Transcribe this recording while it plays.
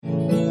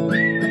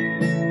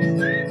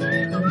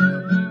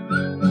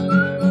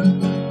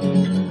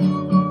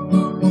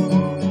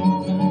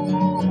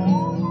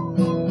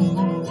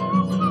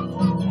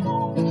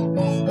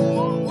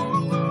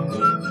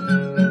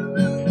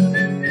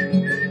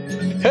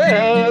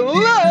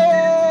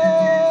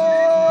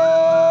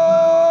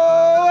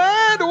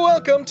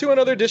welcome to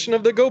another edition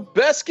of the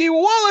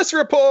Gobeski-Wallace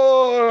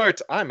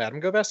Report. I'm Adam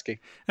Gobeski.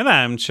 And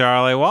I'm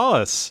Charlie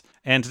Wallace.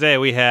 And today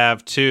we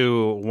have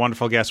two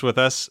wonderful guests with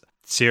us,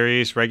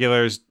 series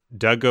regulars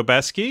Doug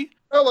Gobeski.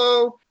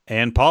 Hello.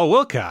 And Paul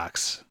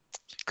Wilcox.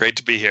 Great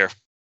to be here.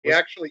 He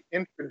actually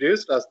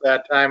introduced us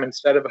that time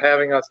instead of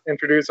having us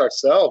introduce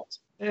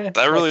ourselves.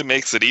 That really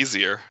makes it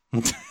easier.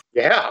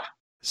 Yeah.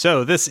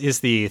 So this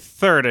is the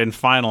third and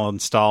final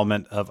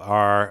installment of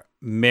our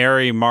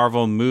Merry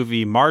Marvel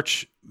Movie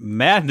March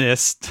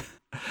Madness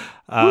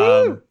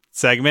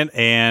segment,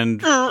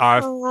 and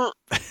our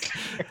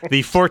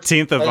the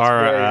 14th of That's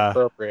our very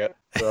appropriate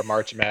for a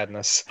March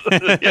Madness.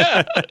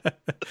 Yeah.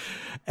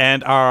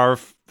 And our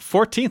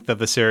 14th of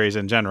the series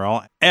in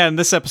general. And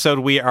this episode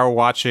we are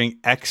watching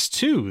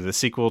X2, the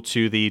sequel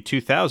to the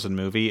 2000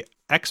 movie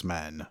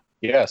X-Men.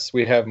 Yes,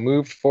 we have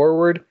moved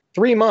forward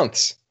 3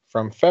 months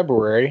from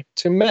February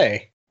to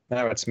May.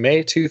 Now it's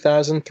May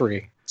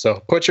 2003.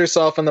 So put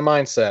yourself in the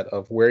mindset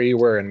of where you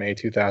were in May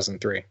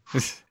 2003.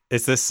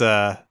 Is this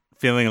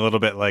feeling a little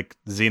bit like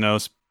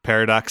Zeno's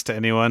paradox to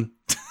anyone?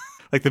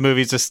 Like the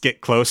movies just get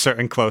closer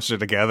and closer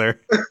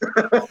together.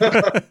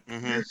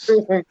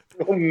 Mm-hmm.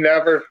 We'll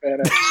never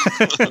finish.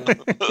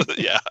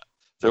 Yeah.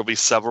 There'll be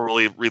several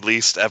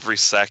released every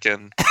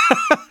second.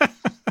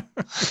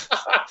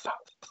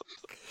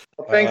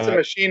 Well, thanks to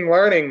machine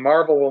learning,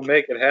 Marvel will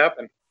make it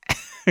happen.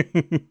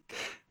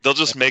 They'll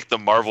just make the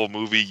Marvel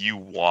movie you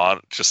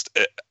want just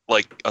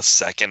like a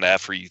second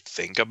after you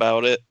think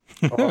about it.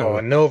 Oh,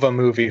 a Nova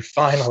movie,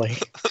 finally.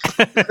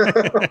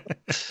 I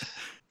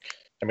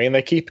mean,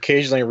 they keep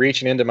occasionally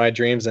reaching into my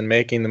dreams and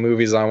making the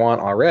movies I want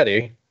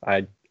already.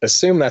 I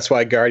assume that's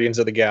why Guardians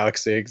of the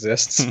Galaxy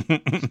exists. Well,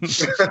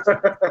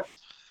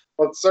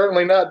 it's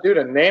certainly not due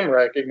to name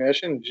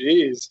recognition.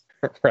 Jeez.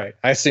 Right.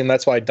 I assume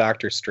that's why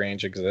Doctor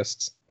Strange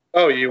exists.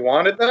 Oh, you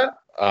wanted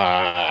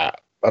that?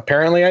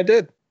 Apparently I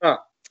did. Huh.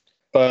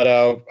 But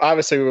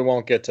obviously we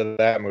won't get to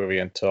that movie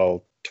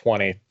until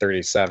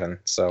 2037.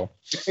 So,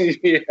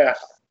 Yeah.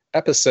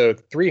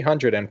 episode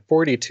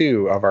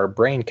 342 of our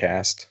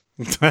Braincast.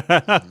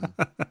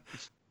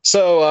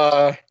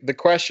 So, the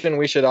question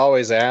we should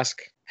always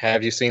ask,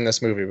 have you seen this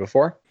movie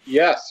before?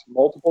 Yes,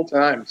 multiple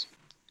times.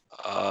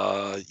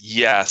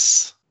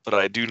 Yes, but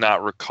I do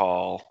not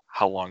recall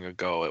how long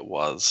ago it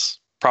was.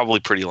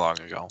 Probably pretty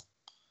long ago.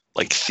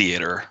 Like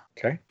theater.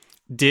 Okay.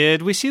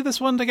 Did we see this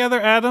one together,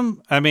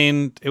 Adam? I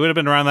mean, it would have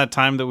been around that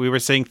time that we were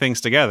seeing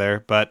things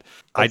together, but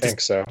I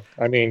think so.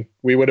 I mean,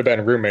 we would have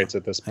been roommates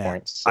at this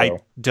point. So. I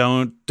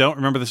don't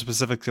remember the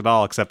specifics at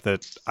all, except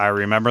that I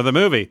remember the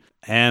movie.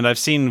 And I've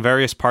seen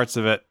various parts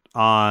of it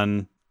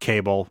on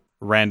cable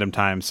random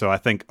times. So I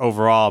think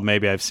overall,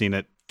 maybe I've seen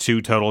it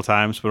 2 total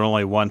times, but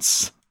only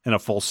once in a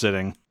full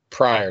sitting.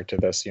 Prior to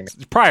this, you mean?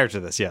 Prior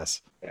to this,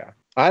 yes. Yeah.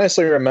 I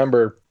honestly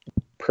remember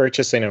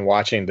purchasing and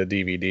watching the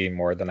DVD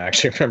more than I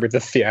actually remember the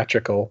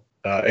theatrical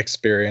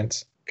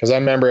experience. Because I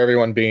remember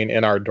everyone being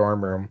in our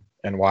dorm room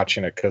and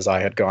watching it because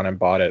I had gone and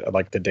bought it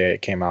like the day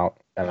it came out.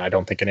 And I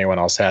don't think anyone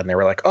else had. And they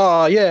were like,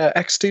 oh, yeah,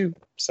 X2.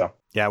 So.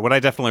 Yeah, what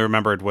I definitely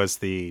remembered was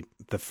the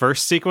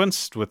first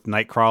sequence with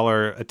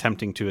Nightcrawler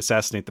attempting to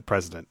assassinate the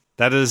president.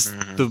 That is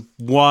the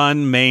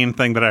one main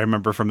thing that I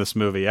remember from this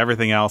movie.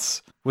 Everything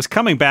else was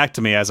coming back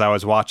to me as I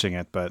was watching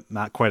it, but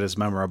not quite as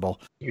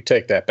memorable. You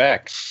take that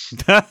back.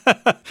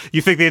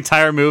 You think the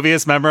entire movie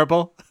is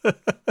memorable?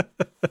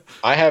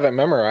 I have it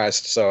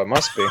memorized, so it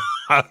must be.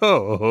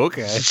 Oh,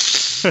 okay.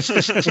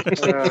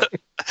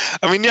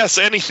 I mean, yes,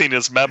 anything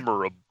is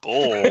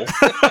memorable.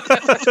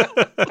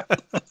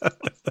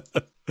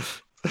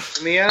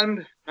 In the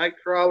end,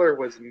 Nightcrawler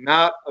was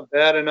not a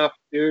bad enough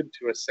dude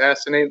to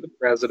assassinate the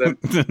president.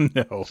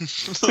 No.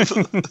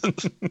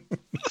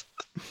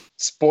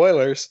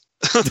 Spoilers.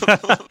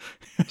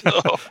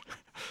 Oh.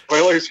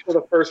 Spoilers for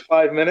the first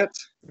 5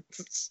 minutes.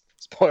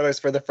 Spoilers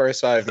for the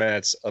first 5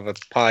 minutes of a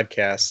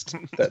podcast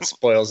that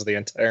spoils the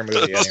entire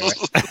movie anyway.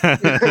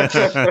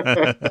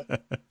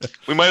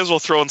 We might as well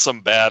throw in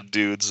some bad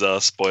dudes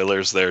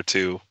spoilers there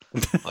too.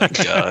 Like,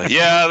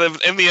 yeah,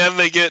 in the end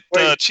they get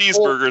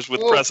cheeseburgers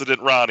with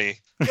President Ronnie.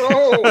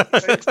 Oh,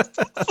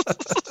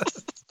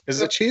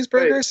 Is it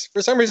cheeseburgers?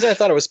 For some reason I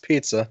thought it was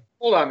pizza.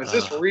 hold on, is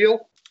this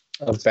real?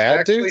 Bad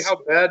Actually, dudes? how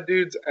Bad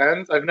Dudes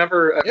ends? I've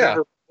never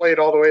played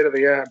all the way to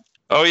the end.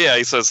 Oh yeah,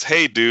 he says,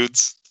 "Hey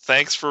dudes,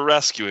 thanks for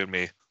rescuing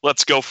me.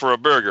 Let's go for a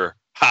burger."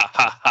 Ha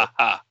ha ha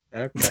ha.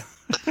 Okay.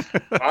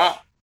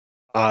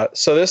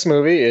 So this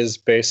movie is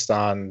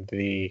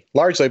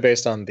largely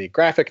based on the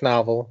graphic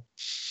novel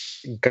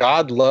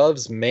God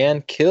Loves,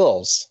 Man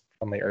Kills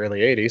from the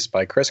early 80s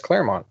by Chris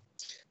Claremont,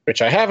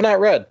 which I have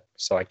not read,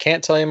 so I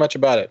can't tell you much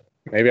about it.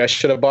 Maybe I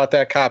should have bought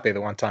that copy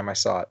the one time I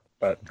saw it,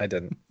 but I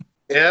didn't.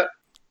 Yeah,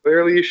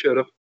 clearly you should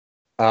have.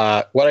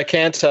 What I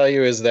can tell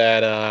you is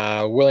that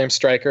William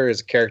Stryker is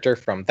a character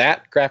from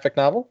that graphic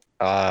novel.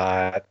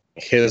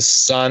 His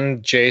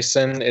son,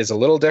 Jason, is a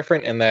little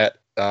different in that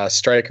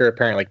Stryker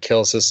apparently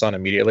kills his son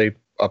immediately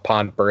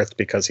upon birth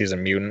because he's a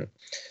mutant.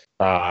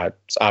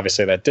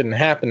 Obviously, that didn't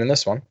happen in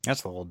this one.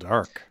 That's a little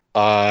dark.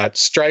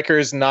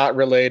 Stryker's not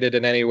related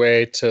in any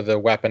way to the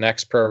Weapon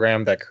X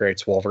program that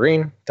creates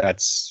Wolverine.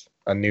 That's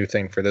a new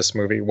thing for this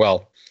movie.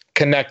 Well,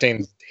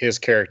 connecting his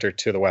character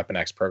to the Weapon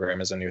X program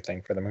is a new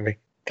thing for the movie.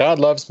 God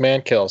loves,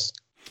 man kills.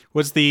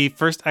 Was the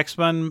first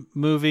X-Men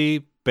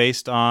movie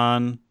based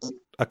on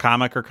a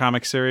comic or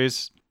comic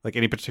series? Like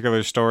any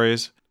particular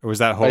stories? Or was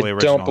that wholly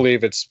original? I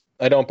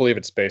don't believe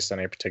it's based on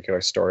any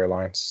particular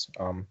storylines.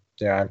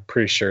 Yeah, I'm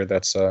pretty sure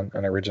that's an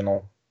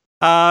original.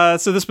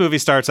 So this movie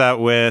starts out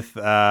with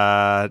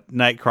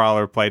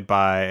Nightcrawler, played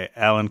by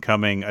Alan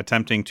Cumming,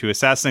 attempting to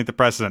assassinate the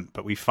president,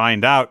 but we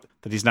find out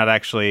that he's not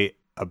actually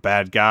a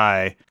bad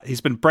guy.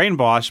 He's been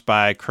brainwashed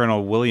by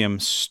Colonel William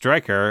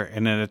Stryker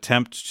in an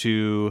attempt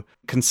to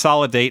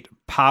consolidate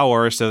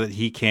power so that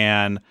he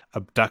can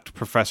abduct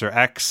Professor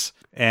X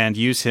and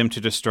use him to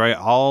destroy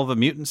all the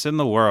mutants in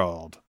the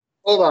world.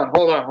 Hold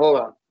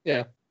on.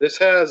 Yeah. This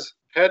has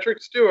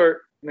Patrick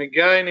Stewart and a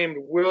guy named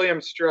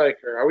William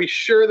Stryker. Are we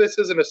sure this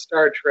isn't a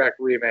Star Trek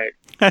remake?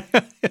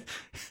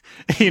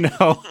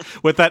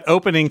 With that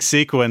opening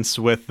sequence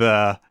with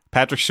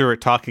Patrick Stewart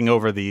talking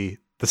over the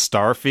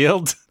star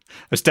field,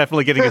 I was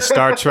definitely getting a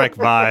Star Trek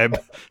vibe.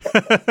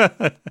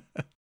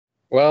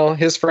 Well,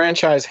 his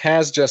franchise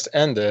has just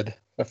ended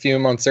a few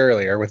months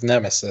earlier with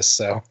Nemesis,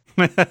 so...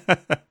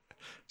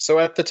 So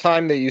at the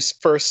time that you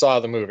first saw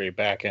the movie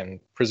back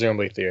in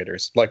presumably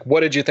theaters, like,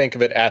 what did you think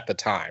of it at the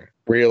time?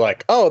 Were you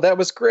like, oh, that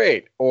was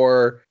great?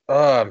 Or,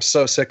 oh, I'm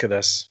so sick of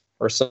this?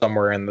 Or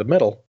somewhere in the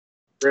middle?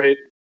 Great.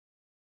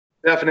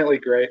 Definitely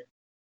great.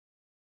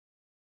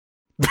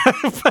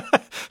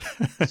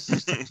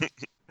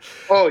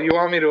 Oh, you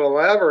want me to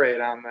elaborate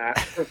on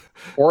that?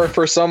 Or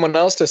for someone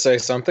else to say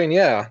something,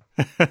 yeah.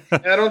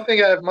 I don't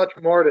think I have much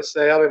more to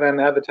say other than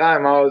at the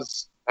time thought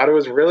it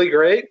was really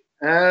great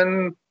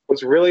and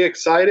was really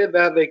excited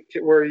that they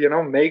were,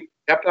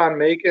 kept on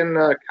making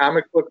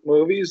comic book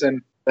movies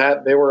and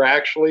that they were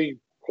actually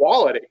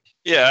quality.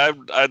 Yeah,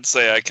 I'd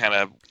say I kind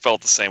of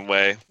felt the same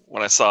way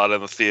when I saw it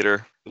in the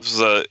theater. This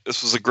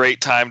was a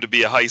great time to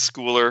be a high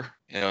schooler.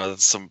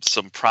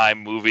 Some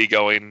prime movie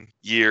going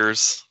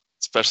years,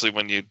 especially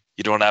when you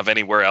don't have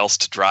anywhere else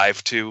to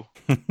drive to.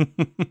 You're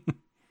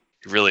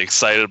really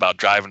excited about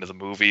driving to the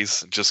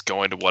movies and just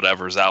going to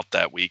whatever's out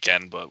that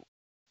weekend, but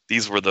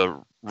these were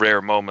the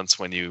rare moments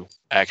when you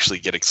actually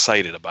get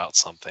excited about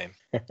something.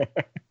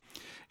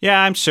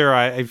 Yeah, I'm sure.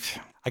 I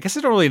guess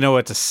I don't really know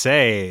what to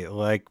say,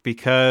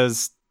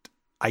 because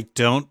I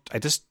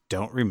just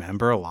don't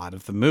remember a lot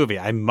of the movie.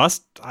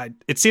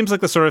 It seems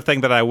like the sort of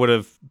thing that I would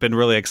have been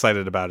really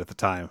excited about at the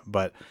time,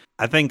 but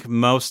I think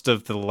most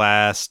of the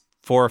last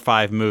 4 or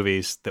 5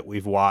 movies that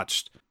we've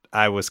watched,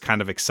 I was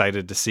kind of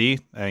excited to see.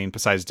 I mean,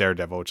 besides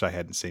Daredevil, which I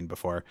hadn't seen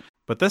before.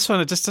 But this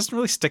one, it just doesn't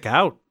really stick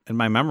out in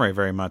my memory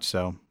very much,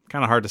 so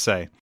kind of hard to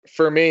say.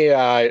 For me,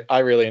 I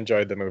really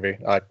enjoyed the movie.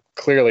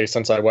 Clearly,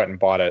 since I went and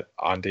bought it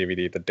on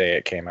DVD the day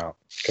it came out,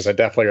 because I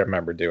definitely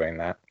remember doing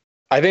that.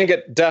 I think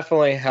it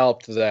definitely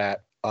helped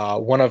that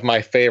one of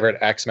my favorite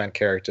X-Men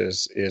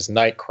characters is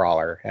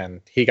Nightcrawler, and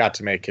he got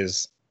to make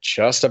his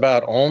just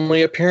about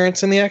only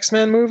appearance in the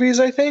X-Men movies,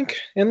 I think,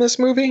 in this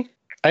movie.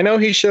 I know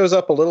he shows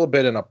up a little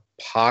bit in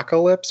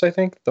Apocalypse, I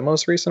think, the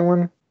most recent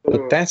one.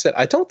 But that's it.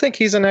 I don't think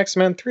he's in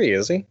X-Men 3,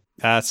 is he?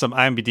 Some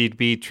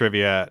IMDb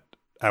trivia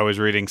I was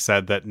reading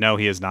said that no,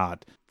 he is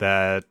not.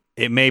 That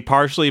it may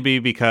partially be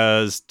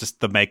because just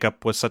the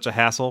makeup was such a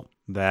hassle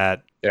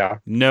that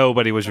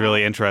nobody was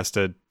really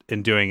interested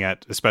in doing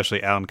it,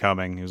 especially Alan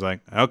Cumming. He was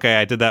like, okay,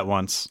 I did that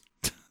once.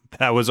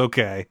 That was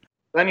okay.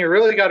 Then you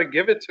really got to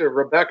give it to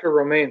Rebecca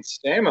Romaine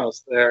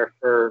Stamos there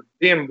for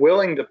being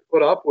willing to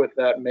put up with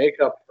that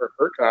makeup for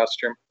her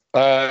costume.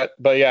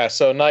 But yeah,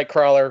 so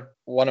Nightcrawler,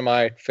 one of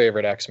my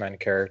favorite X-Men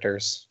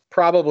characters.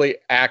 Probably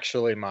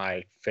actually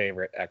my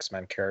favorite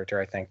X-Men character,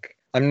 I think.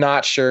 I'm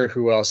not sure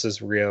who else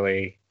is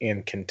really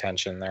in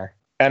contention there.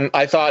 And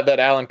I thought that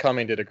Alan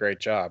Cumming did a great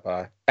job.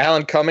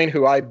 Alan Cumming,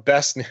 who I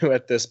best knew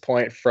at this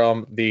point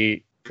from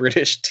the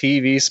British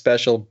TV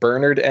special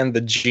Bernard and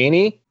the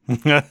Genie,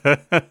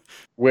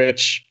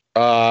 which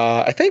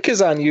I think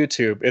is on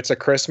YouTube. It's a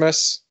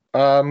Christmas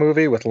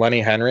movie with Lenny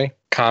Henry,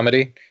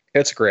 comedy.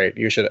 It's great.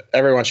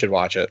 Everyone should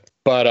watch it.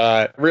 But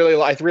I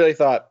really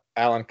thought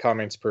Alan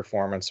Cumming's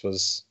performance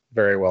was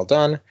very well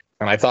done.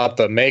 And I thought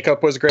the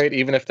makeup was great,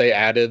 even if they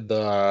added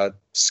the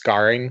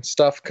scarring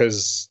stuff,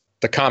 because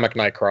the comic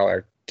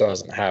Nightcrawler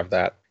doesn't have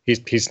that.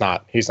 He's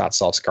not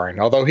self-scarring,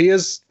 although he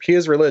is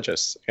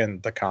religious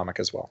in the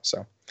comic as well.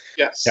 So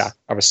yes, yeah,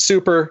 I was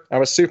super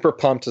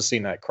pumped to see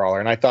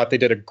Nightcrawler, and I thought they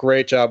did a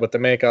great job with the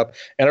makeup,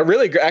 and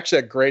actually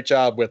a great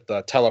job with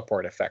the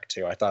teleport effect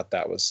too. I thought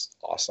that was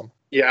awesome.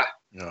 Yeah.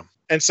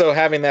 And so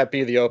having that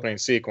be the opening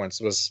sequence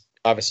was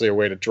obviously a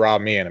way to draw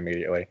me in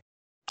immediately.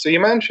 So you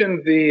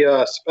mentioned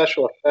the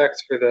special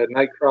effects for the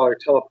Nightcrawler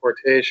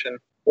teleportation.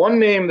 One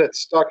name that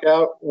stuck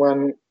out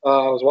when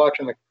I was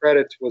watching the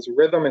credits was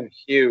Rhythm and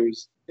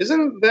Hues.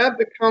 Isn't that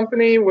the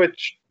company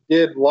which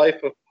did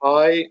Life of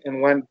Pi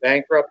and went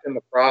bankrupt in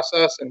the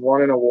process and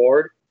won an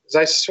award? Because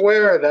I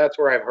swear that's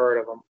where I've heard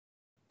of them.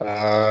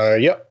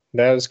 Yep,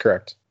 that is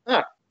correct.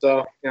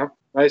 So,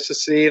 Nice to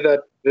see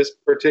that this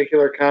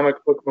particular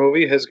comic book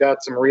movie has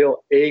got some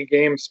real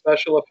A-game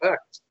special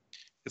effects.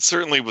 It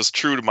certainly was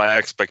true to my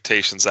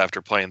expectations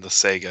after playing the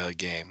Sega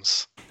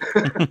games.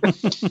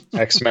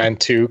 X-Men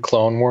 2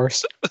 Clone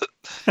Wars.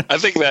 I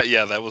think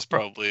that was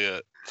probably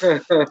it.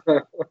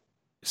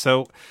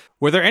 So,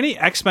 were there any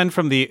X-Men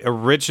from the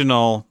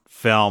original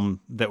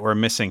film that we're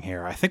missing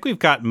here? I think we've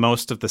got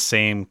most of the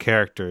same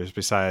characters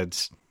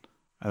besides,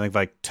 I think,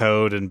 like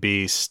Toad and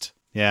Beast.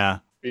 Yeah.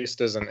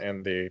 Beast isn't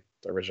in the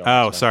original.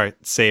 Oh, X-Men. sorry.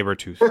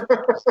 Sabretooth.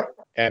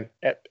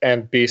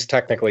 and Beast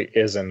technically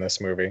is in this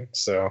movie,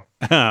 so.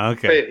 Oh,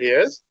 okay. Wait, he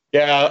is?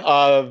 Yeah,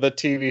 the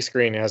TV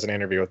screen has an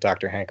interview with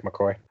Dr. Hank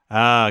McCoy.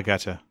 Ah,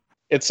 gotcha.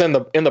 It's in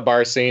the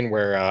bar scene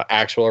where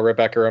actual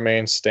Rebecca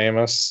Romaine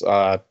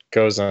Stamos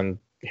goes and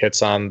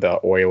hits on the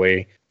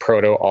oily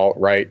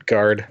proto-alt-right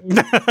guard.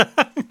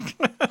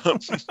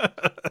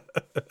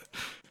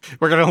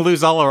 We're going to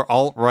lose all our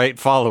alt-right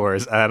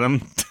followers,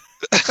 Adam.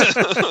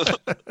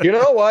 You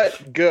know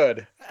what?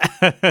 Good.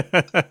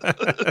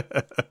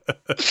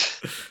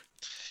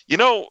 You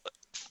know,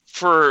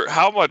 for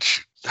how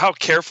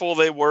careful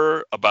they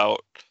were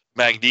about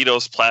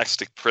Magneto's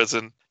plastic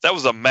prison, that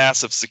was a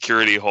massive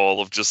security hole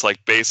of just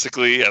like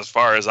basically, as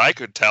far as I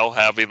could tell,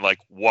 having like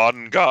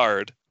one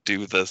guard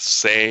do the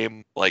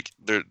same. Like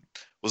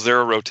was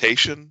there a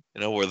rotation? You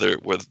know, where there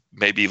were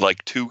maybe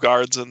like two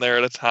guards in there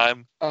at a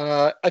time?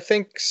 I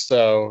think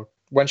so.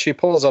 When she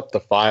pulls up the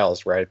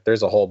files, right,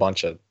 there's a whole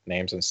bunch of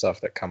names and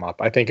stuff that come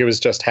up. I think it was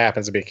just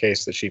happens to be a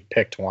case that she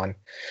picked one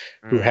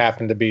who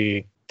happened to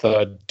be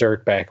the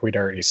dirtbag we'd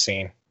already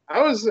seen.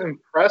 I was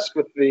impressed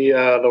with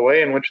the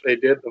way in which they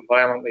did the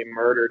violently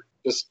murdered,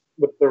 just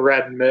with the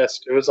red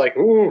mist. It was like,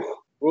 ooh,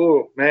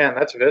 man,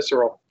 that's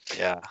visceral.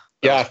 Yeah.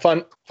 Yeah,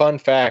 fun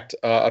fact.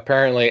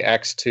 Apparently,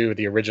 X2,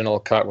 the original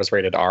cut, was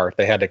rated R.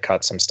 They had to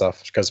cut some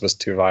stuff because it was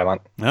too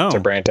violent to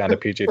bring it down to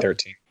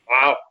PG-13.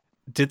 Wow.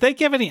 Did they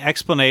give any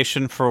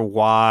explanation for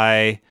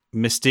why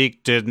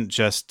Mystique didn't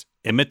just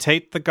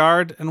imitate the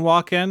guard and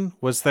walk in?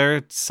 Was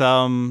there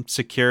some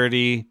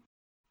security?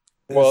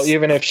 Well,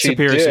 even if she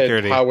superior did,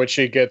 security. How would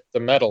she get the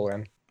medal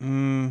in?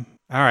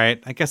 All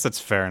right, I guess that's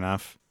fair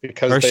enough.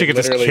 Because or she could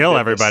just kill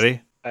everybody.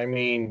 I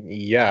mean,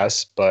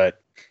 yes,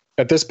 but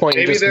at this point,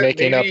 Maybe you're just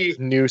making up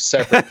new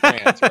separate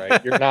plans,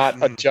 right? You're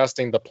not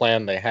adjusting the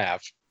plan they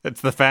have.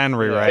 It's the fan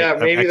rewrite. Yeah,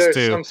 maybe of there's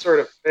X2. some sort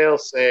of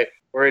fail-safe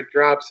where it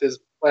drops his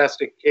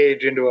plastic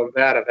cage into a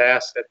vat of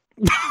acid.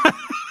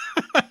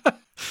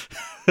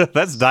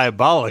 That's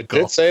diabolical.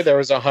 It did say there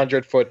was a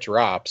 100-foot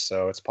drop,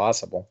 so it's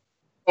possible.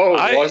 Oh,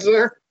 was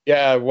there?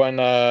 Yeah,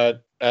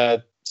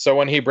 so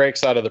when he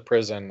breaks out of the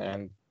prison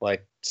and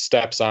like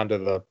steps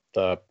onto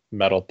the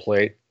metal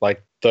plate,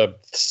 like the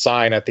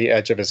sign at the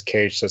edge of his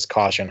cage says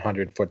 "Caution,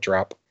 100-foot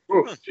drop."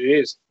 Oh,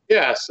 jeez.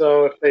 Yeah,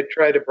 so if they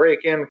tried to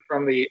break in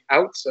from the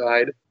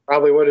outside,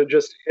 probably would have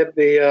just hit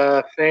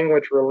the thing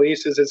which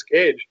releases his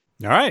cage.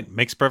 All right,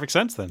 makes perfect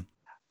sense then.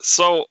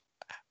 So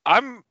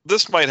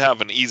this might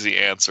have an easy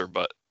answer,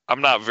 but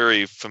I'm not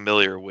very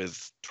familiar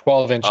with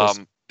 12 inches.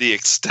 The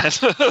extent.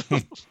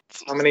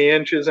 How many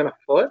inches in a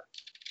foot?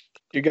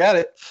 You got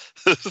it.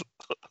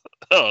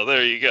 Oh,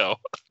 there you go.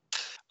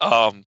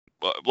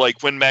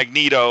 Like when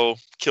Magneto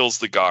kills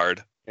the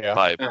guard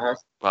by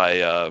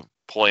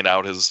pulling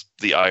out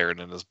the iron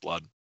in his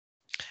blood.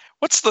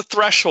 What's the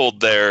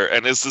threshold there?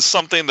 And is this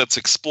something that's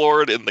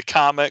explored in the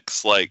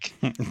comics? Like,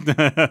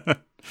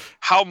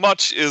 how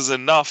much is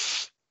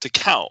enough to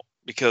count?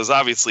 Because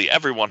obviously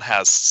everyone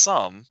has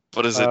some,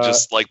 but is it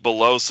just like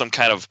below some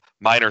kind of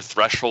minor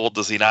threshold?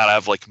 Does he not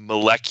have like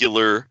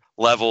molecular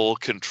level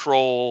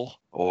control?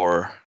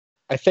 Or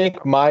I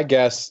think my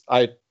guess,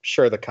 I'm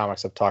sure the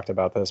comics have talked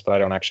about this, but I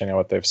don't actually know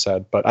what they've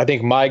said. But I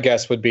think my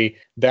guess would be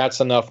that's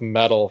enough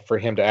metal for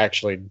him to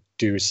actually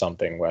do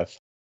something with.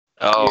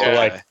 Oh,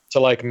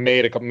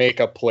 to make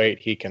a plate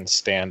he can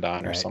stand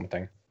on or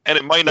something. And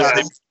it might not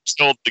have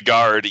killed the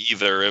guard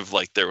either if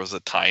like there was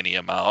a tiny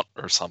amount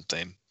or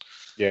something.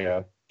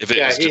 Yeah. If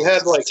it was he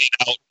just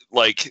had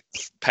like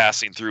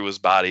passing through his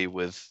body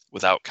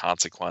without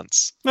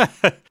consequence.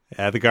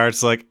 Yeah, the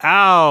guard's like,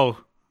 ow,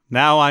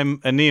 now I'm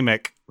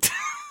anemic.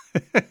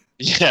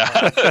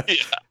 Yeah.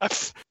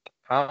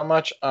 How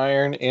much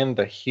iron in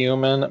the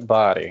human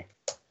body?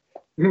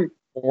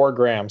 4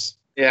 grams.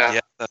 Yeah,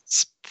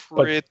 that's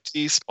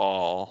pretty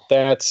small.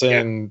 That's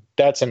in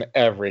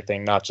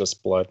everything, not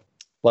just blood.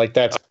 Like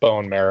that's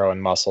bone marrow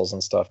and muscles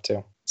and stuff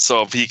too.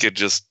 So if he could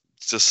just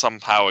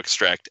somehow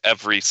extract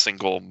every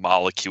single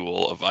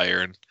molecule of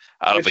iron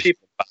out of a human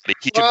body,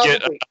 he could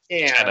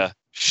kind of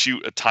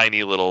shoot a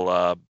tiny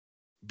little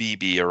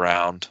BB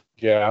around.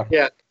 Yeah.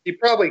 Yeah, he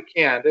probably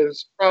can.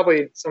 There's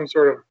probably some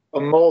sort of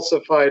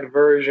emulsified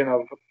version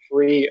of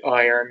free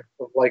iron,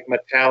 of like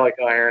metallic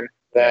iron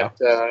that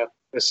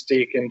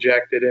Mystique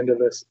injected into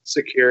this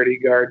security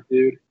guard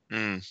dude.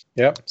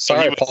 Yep.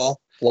 Sorry, Paul.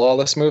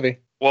 Flawless movie.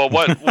 Well,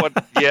 what?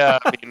 Yeah,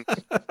 I mean,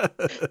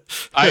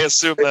 I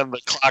assume then the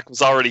clock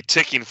was already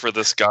ticking for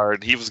this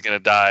guard. He was going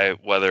to die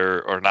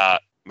whether or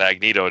not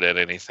Magneto did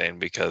anything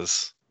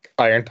because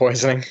iron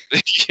poisoning.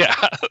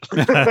 Yeah.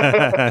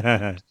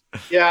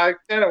 Yeah, I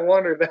kind of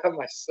wondered that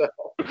myself.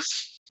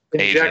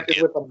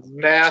 Injected with a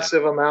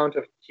massive amount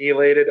of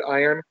chelated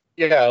iron.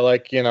 Yeah,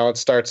 like, it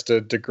starts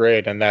to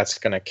degrade and that's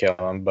going to kill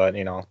him. But,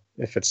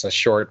 if it's a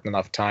short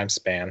enough time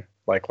span,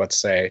 like let's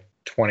say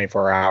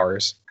 24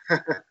 hours,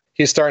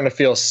 he's starting to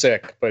feel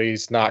sick, but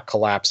he's not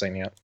collapsing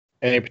yet.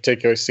 Any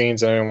particular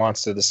scenes anyone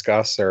wants to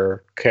discuss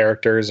or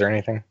characters or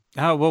anything?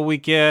 Oh, well, we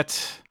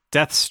get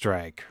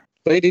Deathstrike.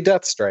 Lady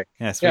Deathstrike.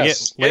 Yes, we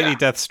get Lady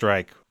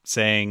Deathstrike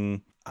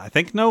saying, I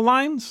think no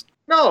lines?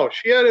 No,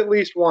 she had at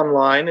least one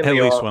line in the At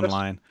least office. one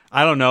line.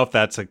 I don't know if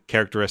that's a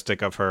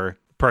characteristic of her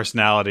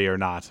personality or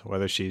not,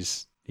 whether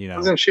she's,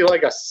 Isn't she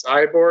like a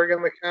cyborg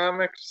in the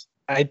comics?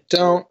 I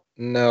don't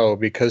know,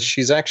 because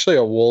she's actually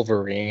a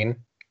Wolverine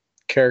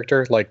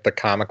character, like the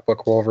comic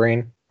book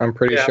Wolverine, I'm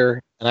pretty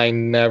sure. And I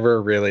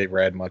never really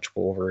read much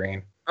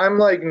Wolverine. I'm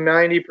like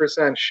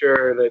 90%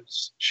 sure that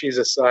she's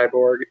a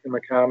cyborg in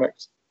the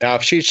comics. Now,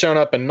 if she'd shown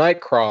up in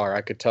Nightcrawler,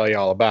 I could tell you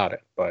all about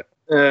it, but...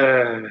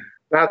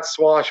 not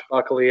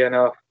swashbuckly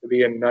enough to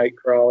be a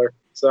Nightcrawler.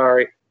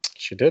 Sorry.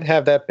 She did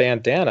have that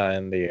bandana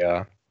in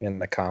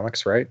the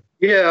comics, right?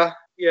 Yeah.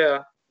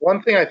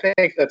 One thing I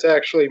think that's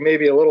actually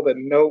maybe a little bit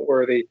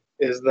noteworthy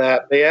is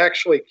that they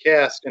actually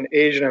cast an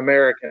Asian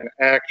American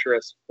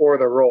actress for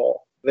the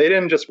role. They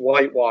didn't just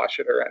whitewash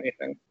it or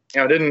anything.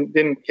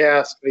 Didn't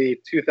cast the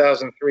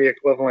 2003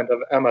 equivalent of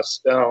Emma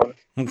Stone.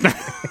 That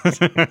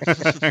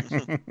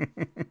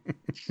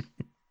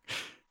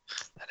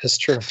is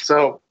true.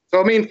 So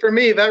I mean, for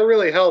me, that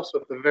really helps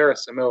with the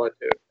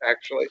verisimilitude,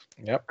 actually.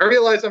 Yep. I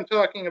realize I'm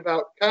talking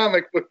about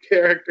comic book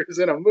characters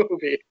in a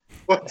movie,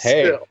 but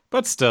still.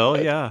 But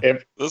still, yeah.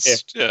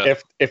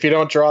 If you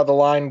don't draw the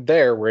line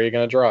there, where are you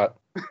going to draw it?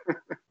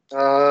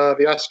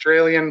 The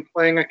Australian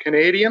playing a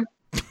Canadian?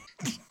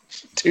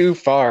 Too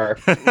far.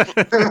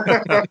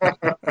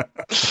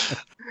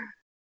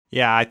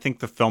 Yeah, I think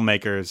the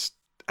filmmakers,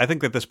 I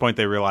think at this point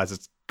they realize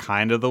it's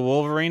kind of the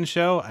Wolverine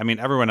show. I mean,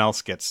 everyone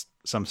else gets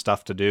some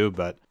stuff to do,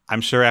 but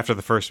I'm sure after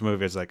the first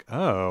movie, it's like,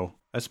 oh,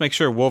 let's make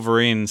sure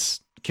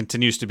Wolverine's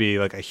continues to be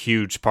like a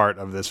huge part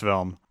of this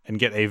film and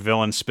get a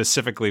villain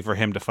specifically for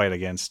him to fight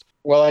against.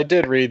 Well, I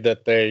did read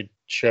that they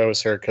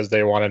chose her because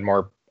they wanted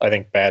more, I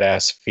think,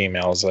 badass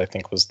females, I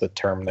think was the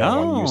term they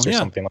used or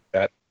something like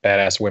that.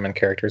 Badass women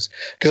characters.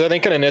 Because I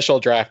think an initial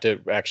draft,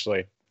 it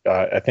actually,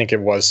 I think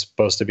it was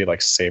supposed to be like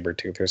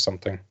Sabretooth or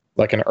something.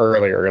 Like an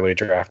early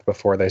draft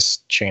before they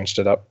changed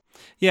it up.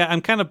 Yeah,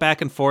 I'm kind of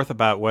back and forth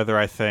about whether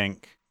I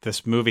think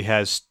this movie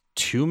has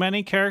too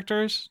many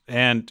characters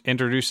and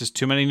introduces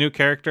too many new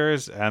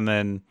characters, and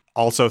then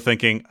also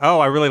thinking, oh,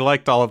 I really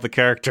liked all of the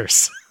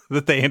characters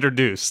that they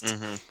introduced.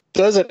 Mm-hmm.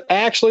 Does it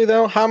actually,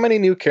 though? How many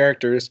new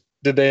characters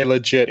did they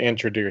legit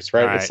introduce,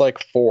 right? It's like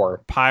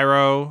 4.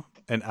 Pyro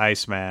and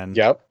Iceman.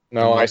 Yep.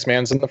 No,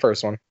 Iceman's in the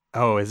first one.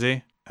 Oh, is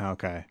he?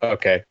 Okay.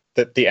 Okay.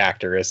 The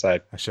actor is.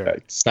 Sure.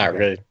 It's not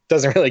really,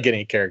 doesn't really get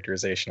any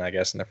characterization, I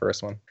guess, in the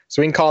first one.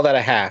 So we can call that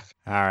a half.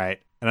 All right.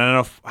 And I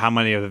don't know how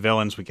many of the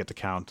villains we get to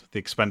count, the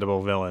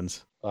expendable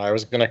villains. I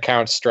was going to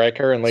count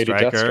Stryker and Lady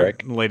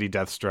Deathstrike. Lady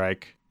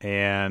Deathstrike.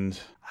 And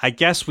I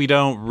guess we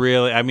don't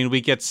really, I mean, we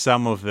get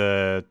some of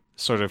the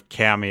sort of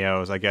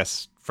cameos, I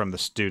guess, from the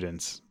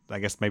students. I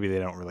guess maybe they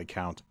don't really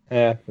count.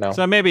 Yeah, no.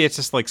 So maybe it's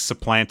just like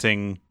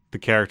supplanting the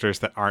characters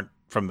that aren't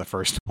from the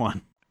first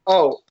one.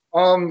 Oh,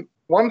 one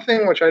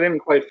thing which I didn't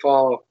quite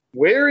follow.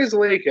 Where is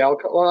Lake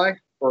Alkali,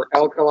 or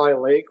Alkali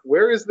Lake?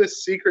 Where is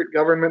this secret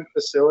government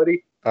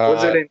facility?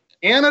 Was it in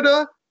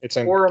Canada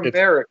or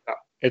America?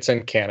 It's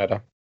in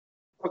Canada.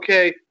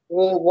 Okay,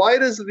 well, why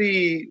does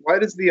the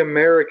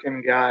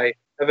American guy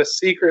have a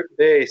secret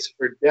base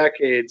for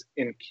decades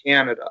in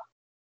Canada?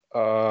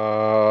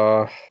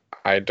 I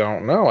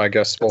don't know. I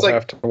guess we'll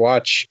have to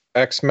watch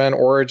X-Men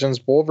Origins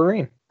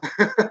Wolverine.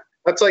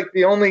 That's like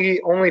the only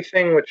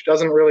thing which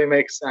doesn't really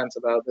make sense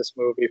about this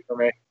movie for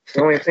me.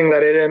 The only thing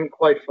that I didn't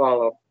quite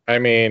follow. I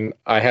mean,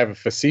 I have a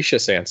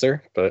facetious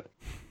answer, but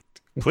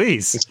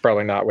please, it's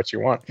probably not what you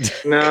want.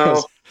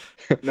 No.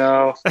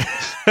 No.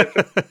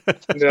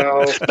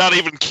 Not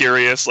even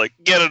curious. Like,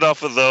 get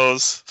enough of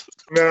those.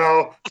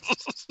 No.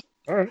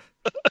 All right.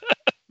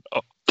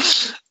 No.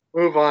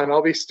 Move on.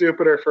 I'll be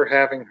stupider for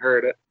having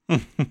heard it.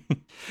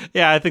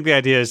 Yeah, I think the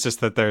idea is just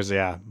that there's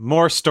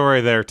more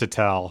story there to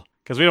tell.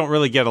 Because we don't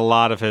really get a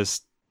lot of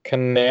his...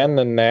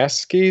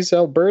 Kananaskis,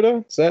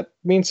 Alberta? Does that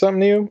mean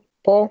something to you,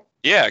 Paul?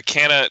 Yeah,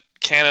 Kananaskis?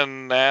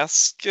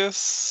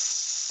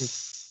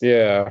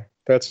 Yeah,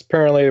 that's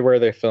apparently where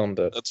they filmed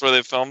it. That's where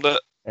they filmed it?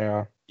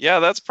 Yeah. Yeah,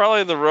 that's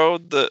probably the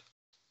road that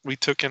we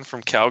took in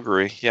from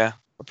Calgary. Yeah,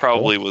 it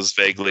probably was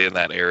vaguely in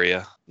that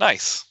area.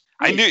 Nice.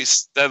 I knew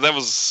that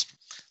was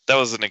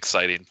an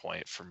exciting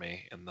point for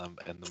me in the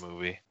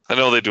movie. I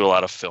know they do a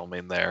lot of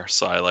filming there,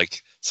 so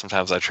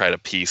sometimes I try to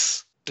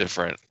piece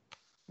different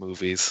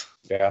movies.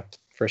 Yeah,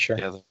 for sure.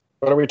 Yeah.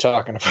 What are we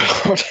talking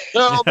about?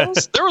 No,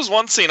 there was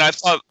one scene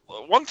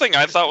one thing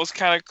I thought was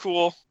kind of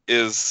cool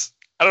is,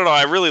 I don't know,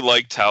 I really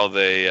liked how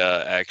they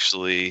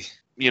actually,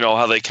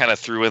 how they kind of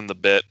threw in the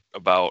bit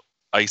about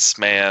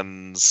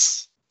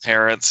Iceman's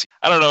parents.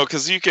 I don't know,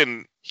 because you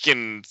can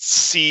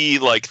see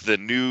like the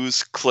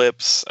news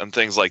clips and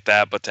things like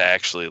that, but to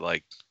actually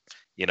like,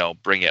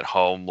 bring it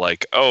home,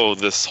 like, oh,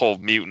 this whole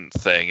mutant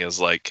thing is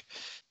like,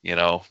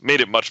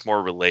 made it much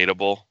more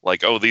relatable.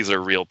 Like, oh, these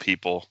are real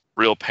people,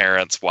 real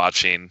parents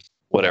watching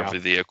whatever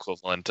the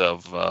equivalent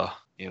of,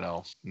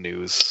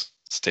 news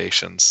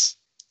stations.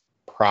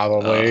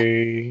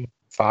 Probably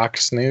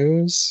Fox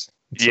News.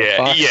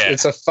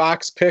 It's a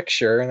Fox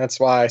picture, and that's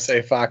why I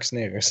say Fox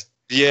News.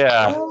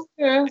 Yeah. Oh,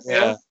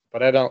 yeah.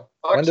 But I don't.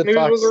 Fox News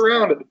was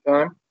around at the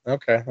time.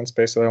 Okay, that's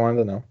basically what I wanted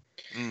to know.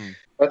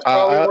 That's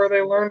probably where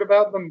they learned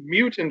about the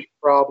mutant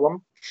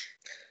problem.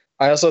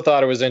 I also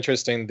thought it was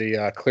interesting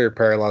the clear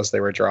parallels they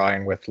were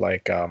drawing with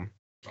like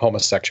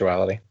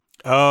homosexuality.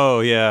 Oh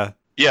yeah.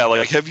 Yeah,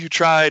 like, have you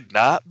tried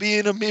not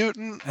being a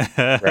mutant?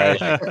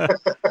 Right.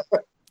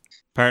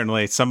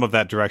 Apparently, some of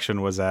that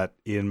direction was at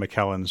Ian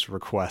McKellen's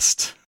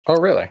request. Oh,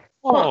 really?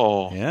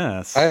 Oh,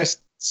 yes. I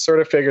sort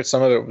of figured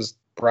some of it was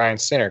Bryan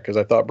Singer because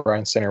I thought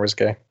Bryan Singer was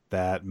gay.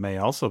 That may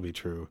also be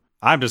true.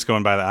 I'm just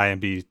going by the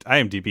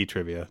IMDb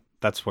trivia.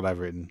 That's what I've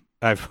written.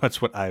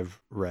 That's what I've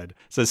read. It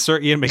says Sir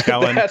Ian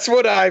McKellen. That's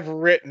what I've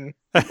written.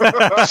 These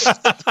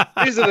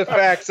are the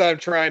facts I'm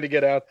trying to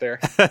get out there.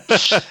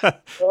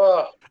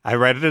 I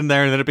write it in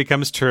there, and then it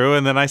becomes true,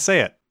 and then I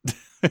say it.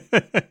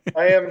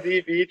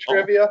 IMDb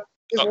trivia.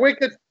 Is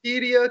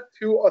Wikipedia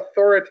too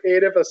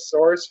authoritative a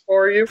source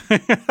for you?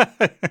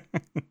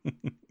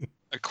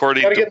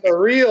 According Gotta to get the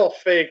real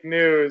fake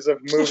news of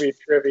movie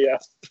trivia.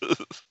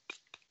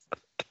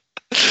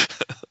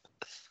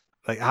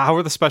 Like, how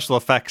were the special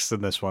effects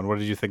in this one? What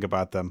did you think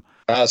about them?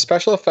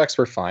 Special effects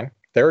were fine.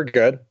 They were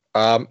good.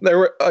 There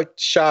were a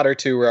shot or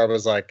two where I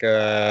was like,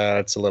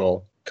 it's a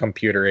little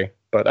computery,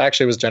 but I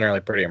actually was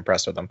generally pretty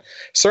impressed with them.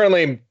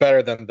 Certainly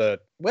better than I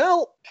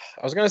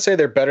was going to say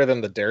they're better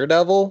than the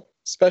Daredevil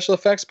special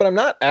effects, but I'm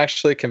not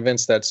actually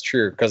convinced that's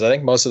true because I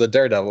think most of the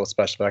Daredevil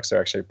special effects are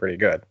actually pretty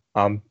good.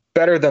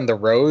 Better than the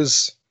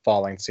Rose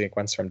falling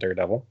sequence from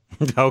Daredevil.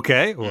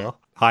 Okay, well,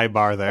 high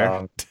bar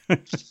there.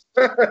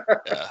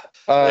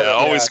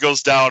 Always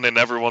goes down in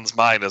everyone's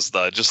mind as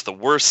just the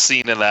worst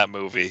scene in that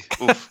movie.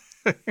 Oof.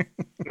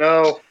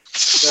 No.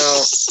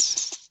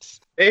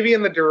 Maybe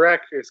in the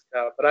director's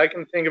cut, but I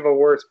can think of a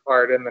worse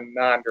part in the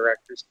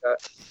non-director's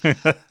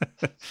cut.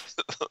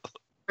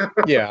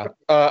 Yeah.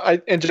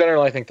 In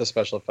general, I think the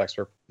special effects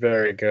were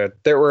very good.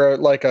 There were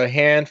like a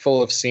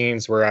handful of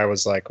scenes where I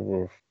was like,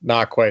 ooh,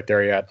 not quite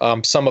there yet.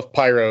 Some of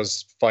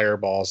Pyro's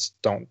fireballs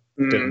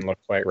didn't look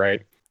quite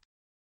right.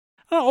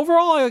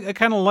 Overall, I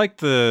kind of liked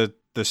the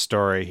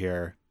story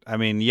here. I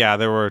mean, yeah,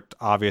 there were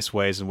obvious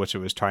ways in which it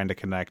was trying to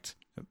connect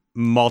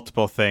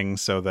multiple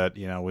things so that,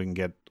 we can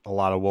get a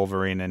lot of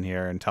Wolverine in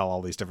here and tell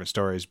all these different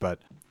stories. But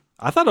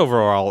I thought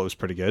overall it was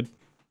pretty good.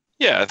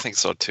 Yeah, I think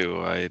so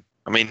too. I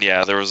mean,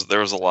 yeah, there was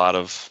a lot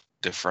of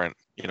different,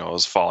 it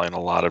was following a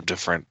lot of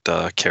different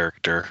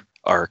character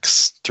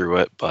arcs through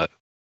it, but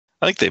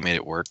I think they made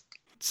it work.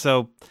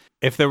 So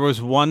if there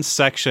was one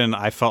section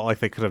I felt like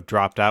they could have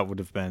dropped out, would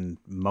have been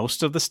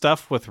most of the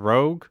stuff with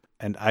Rogue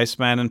and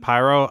Iceman and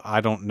Pyro.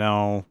 I don't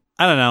know.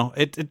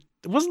 It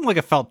wasn't like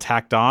it felt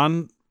tacked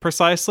on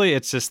precisely.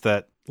 It's just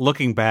that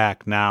looking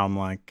back now, I'm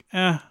like,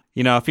 if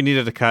you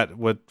needed to cut,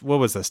 what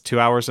was this, 2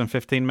 hours and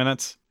 15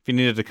 minutes? If you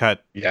needed to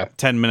cut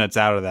 10 minutes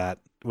out of that,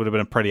 it would have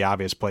been a pretty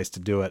obvious place to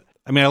do it.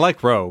 I mean, I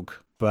like Rogue,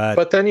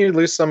 but then you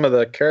lose some of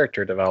the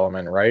character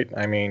development, right?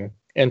 I mean,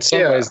 in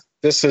some ways,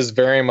 this is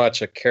very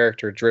much a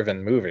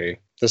character-driven movie.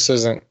 This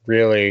isn't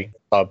really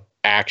a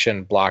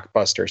action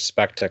blockbuster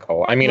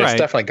spectacle. I mean, It's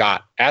definitely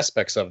got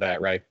aspects of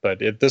that, right? But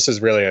this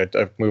is really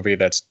a movie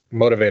that's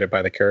motivated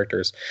by the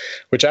characters,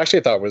 which I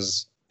actually thought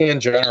was, in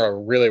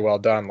general, really well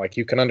done. Like,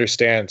 you can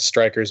understand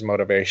Stryker's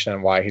motivation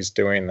and why he's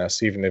doing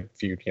this, even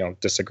if you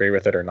disagree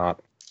with it or not.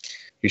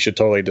 You should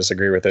totally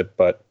disagree with it,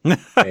 but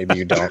maybe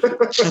you don't.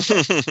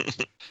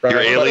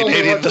 You're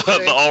alienating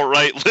the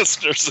alt-right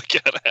listeners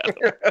again,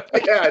 Adam.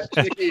 Yeah,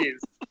 jeez.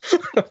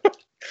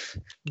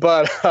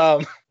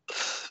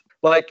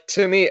 But,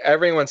 to me,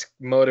 everyone's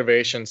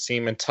motivations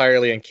seem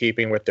entirely in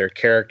keeping with their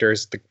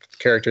characters, the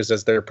characters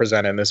as they're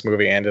presented in this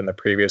movie and in the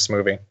previous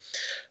movie.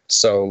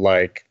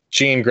 So,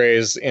 Jean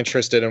Grey's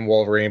interested in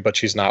Wolverine, but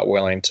she's not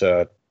willing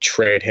to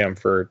trade him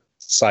for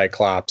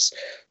Cyclops.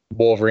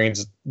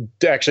 Wolverine's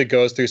actually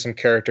goes through some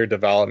character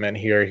development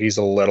here. He's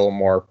a little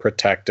more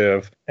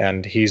protective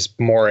and he's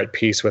more at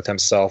peace with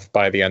himself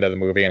by the end of the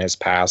movie and his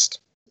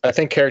past. I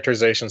think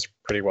characterization's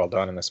pretty well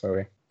done in this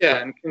movie. Yeah,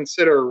 and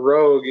consider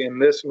Rogue in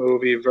this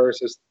movie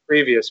versus the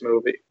previous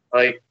movie.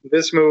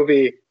 This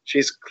movie,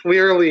 she's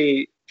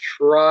clearly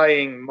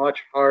trying much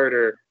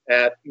harder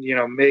at,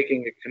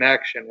 making a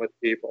connection with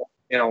people,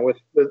 with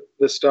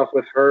the stuff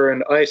with her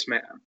and Iceman.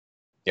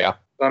 Yeah.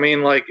 I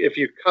mean, if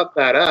you cut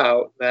that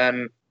out,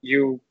 then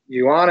you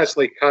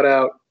honestly cut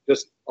out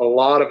just a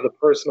lot of the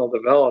personal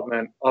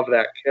development of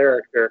that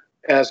character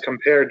as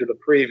compared to the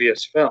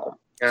previous film.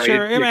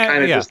 Sure, you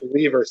kind of just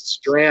leave her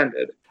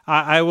stranded.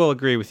 I will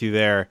agree with you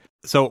there.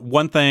 So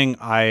one thing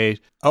I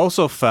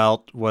also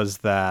felt was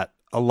that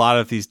a lot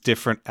of these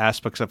different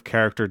aspects of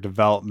character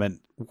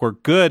development were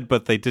good,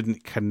 but they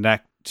didn't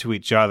connect to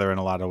each other in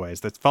a lot of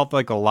ways. That felt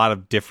like a lot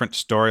of different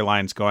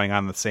storylines going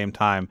on at the same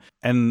time.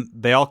 And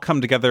they all come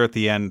together at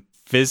the end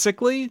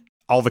physically.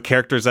 All the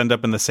characters end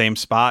up in the same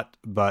spot,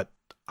 but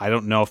I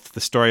don't know if the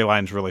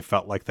storylines really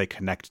felt like they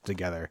connected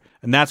together.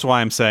 And that's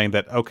why I'm saying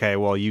that, okay,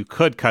 well, you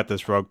could cut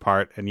this rogue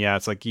part, and yeah,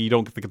 it's like you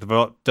don't get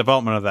the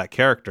development of that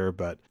character,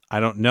 but I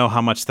don't know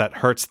how much that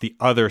hurts the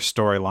other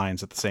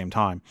storylines at the same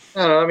time. I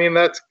don't know. I mean,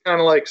 that's kind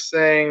of like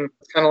saying,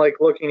 it's kind of like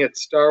looking at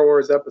Star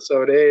Wars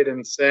Episode 8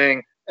 and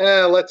saying,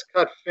 let's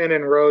cut Finn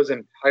and Rose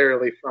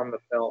entirely from the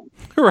film.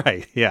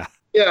 Right, yeah.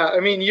 Yeah, I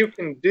mean, you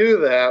can do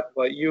that,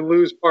 but you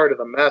lose part of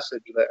the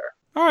message there.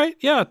 All right,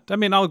 yeah. I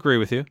mean, I'll agree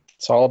with you.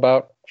 It's all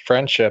about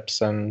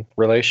friendships and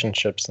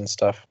relationships and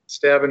stuff.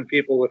 Stabbing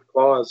people with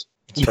claws.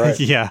 That's right.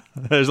 Yeah,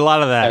 there's a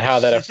lot of that.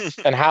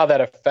 And how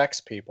that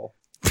affects people.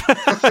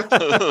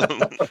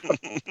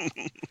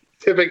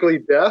 Typically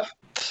death.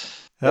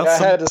 Yeah, I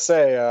had to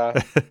say,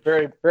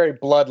 very, very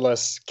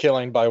bloodless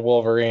killing by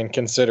Wolverine,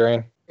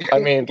 considering. I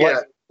mean,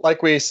 Yeah.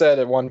 like we said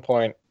at one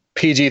point,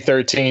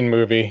 PG-13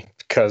 movie,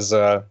 because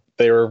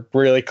they were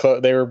really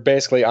close. They were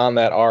basically on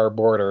that R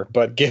border.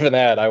 But given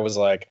that, I was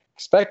like,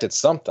 expected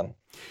something.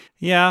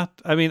 Yeah,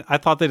 I mean, I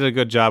thought they did a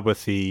good job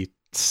with the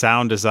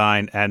sound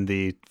design and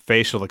the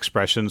facial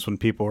expressions when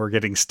people were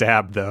getting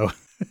stabbed, though.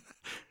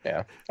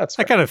 Yeah, that's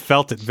I kind of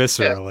felt it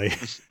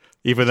viscerally,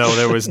 even though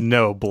there was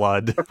no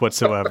blood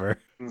whatsoever.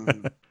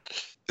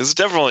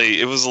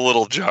 It was a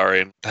little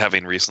jarring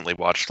having recently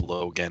watched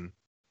Logan.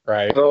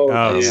 right. Oh,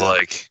 Oh, It was yeah.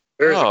 like,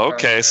 There's a oh, comment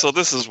okay, there. so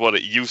this is what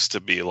it used to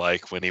be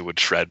like when he would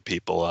shred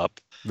people up.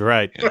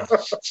 Right. You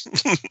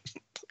know?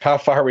 How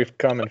far we've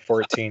come in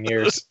 14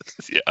 years.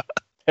 Yeah.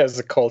 As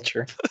a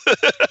culture.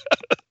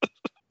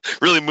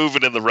 Really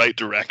moving in the right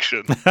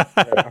direction.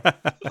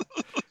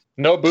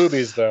 No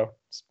boobies, though.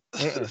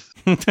 Mm-mm.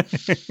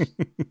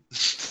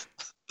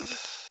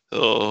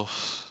 Oh,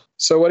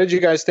 So what did you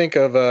guys think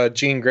of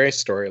Jean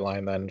Grey's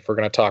storyline, then, if we're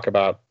going to talk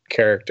about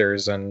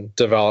characters and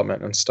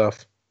development and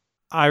stuff?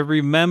 I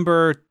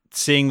remember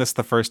seeing this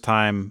the first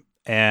time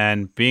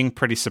and being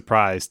pretty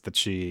surprised that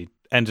she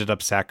ended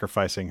up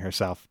sacrificing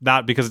herself.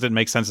 Not because it didn't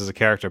make sense as a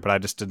character, but I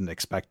just didn't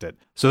expect it.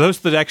 So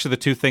those are actually the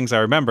two things I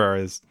remember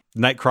is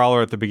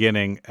Nightcrawler at the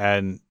beginning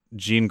and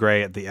Jean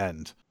Grey at the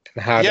end.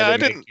 And how Yeah, did I it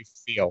didn't- make you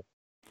feel?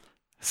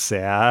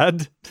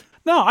 Sad.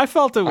 No, I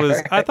felt it was.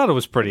 Alright. I thought it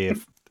was pretty.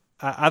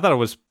 I thought it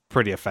was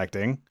pretty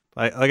affecting.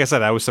 Like I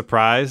said, I was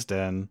surprised,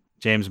 and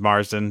James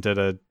Marsden did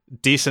a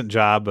decent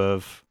job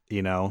of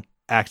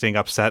acting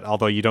upset.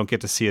 Although you don't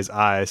get to see his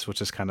eyes,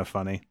 which is kind of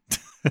funny.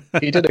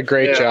 He did a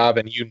great Yeah. job,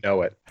 and you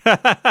know it.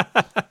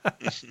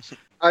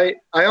 I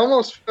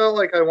almost felt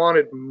like I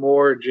wanted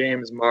more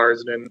James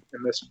Marsden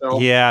in this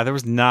film. Yeah, there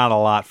was not a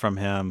lot from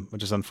him,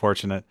 which is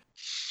unfortunate.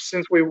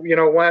 Since we went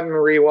and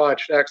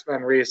rewatched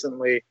X-Men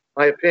recently,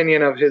 my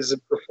opinion of his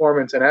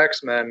performance in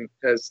X-Men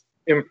has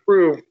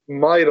improved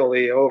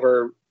mightily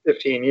over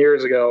 15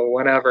 years ago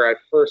whenever I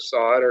first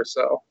saw it or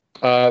so.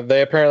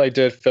 They apparently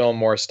did film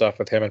more stuff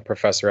with him and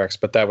Professor X,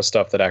 but that was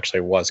stuff that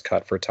actually was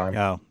cut for time.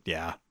 Oh,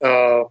 yeah.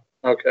 Oh,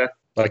 okay.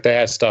 Like they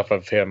had stuff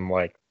of him,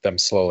 like them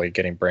slowly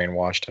getting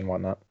brainwashed and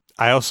whatnot.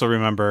 I also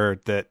remember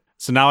that.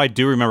 So now I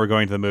do remember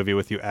going to the movie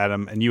with you,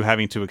 Adam, and you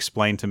having to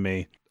explain to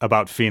me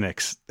about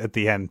Phoenix at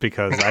the end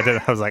because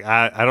I was like,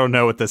 I don't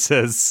know what this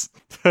is.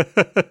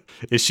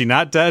 Is she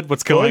not dead?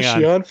 What's going Why is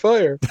she on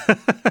fire?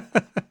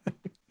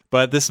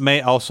 But this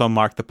may also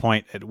mark the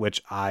point at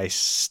which I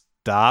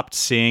stopped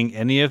seeing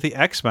any of the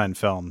X-Men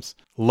films.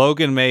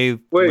 Logan may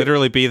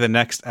literally be the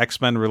next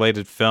X-Men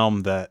related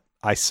film that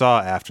I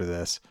saw after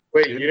this.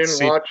 Wait, you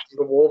didn't watch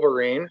The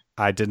Wolverine?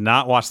 I did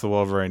not watch The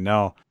Wolverine,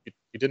 no.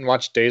 You didn't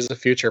watch Days of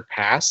Future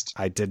Past?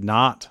 I did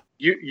not.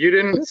 You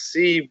didn't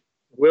see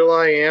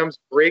Will.i.am's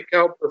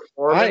breakout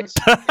performance?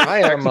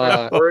 I am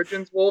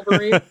Origins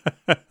Wolverine?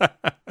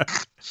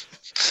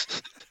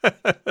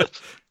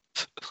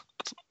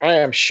 I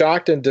am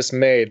shocked and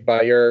dismayed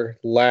by your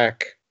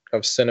lack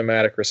of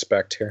cinematic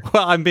respect here.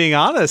 Well, I'm being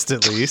honest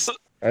at least.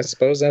 I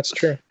suppose that's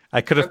true. I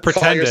could have Call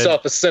pretended.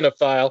 yourself a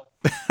cinephile.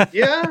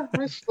 Yeah,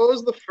 I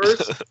suppose the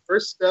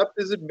first step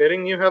is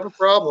admitting you have a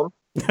problem.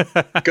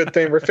 Good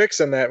thing we're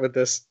fixing that with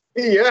this.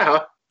 Yeah.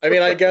 I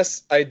mean, I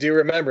guess I do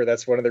remember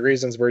that's one of the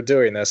reasons we're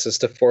doing this is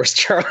to force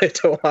Charlie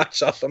to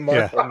watch all the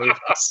Marvel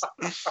movies.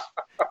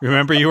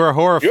 Remember, you were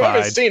horrified. You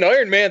haven't seen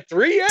Iron Man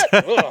 3 yet?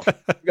 Oh, we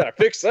gotta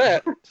fix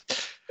that.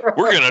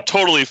 we're gonna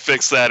totally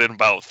fix that in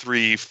about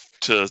 3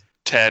 to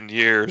 10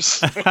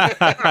 years.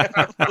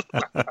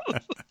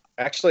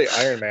 Actually,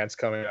 Iron Man's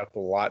coming up a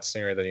lot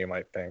sooner than you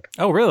might think.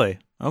 Oh, really?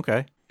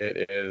 Okay.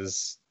 It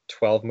is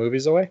 12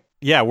 movies away.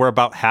 Yeah, we're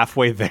about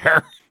halfway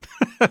there.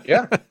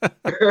 Yeah.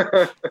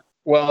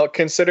 Well,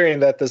 considering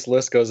that this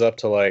list goes up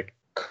to like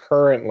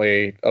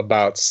currently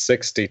about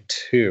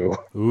 62,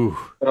 Ooh.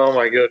 Oh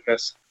my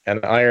goodness.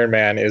 and Iron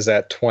Man is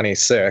at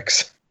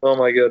 26, Oh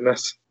my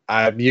goodness.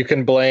 you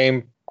can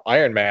blame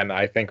Iron Man,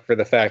 I think, for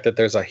the fact that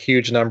there's a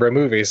huge number of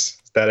movies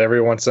that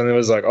everyone suddenly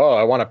was like, oh,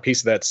 I want a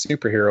piece of that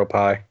superhero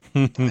pie.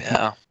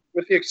 Yeah.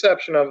 with the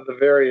exception of the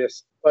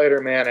various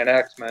Spider-Man and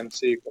X-Men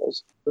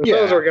sequels. Yeah,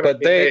 those are going to but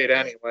be made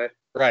anyway.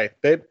 Right.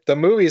 The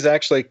movies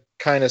actually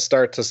kind of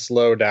start to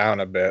slow down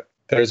a bit.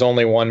 There's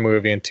only one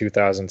movie in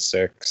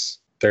 2006.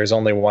 There's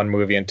only one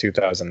movie in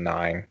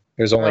 2009.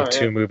 There's only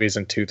two movies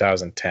in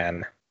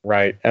 2010.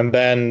 Right. And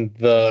then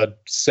the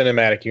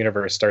cinematic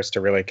universe starts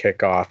to really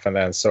kick off. And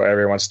then so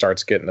everyone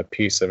starts getting a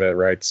piece of it.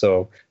 Right.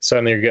 So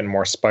suddenly you're getting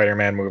more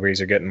Spider-Man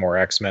movies. You're getting more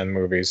X-Men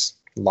movies.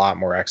 A lot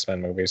more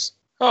X-Men movies.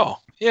 Oh,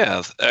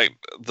 yeah.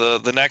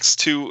 The next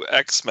two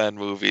X-Men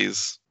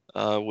movies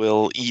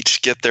will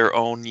each get their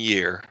own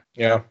year.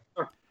 Yeah.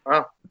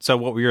 Wow. So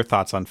what were your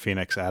thoughts on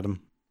Phoenix, Adam?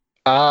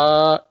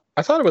 I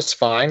thought it was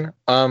fine.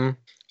 I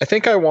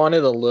think I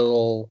wanted a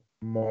little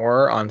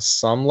more on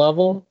some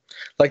level.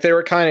 Like they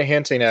were kind of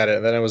hinting at it,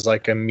 and then it was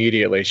like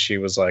immediately she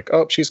was like,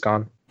 "Oh, she's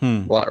gone."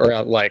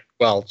 Or like,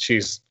 well,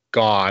 she's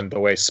gone the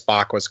way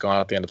Spock was gone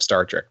at the end of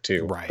Star Trek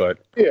 2. Right. But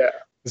Yeah.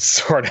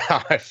 sort of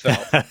how I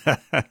felt.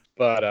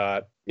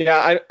 But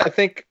yeah, I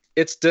think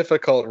it's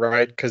difficult,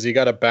 right? Because you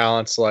got to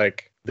balance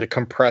like the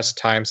compressed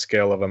time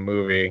scale of a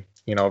movie,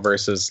 you know,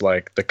 versus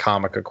like the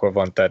comic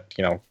equivalent that,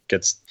 you know,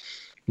 gets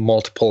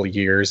multiple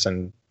years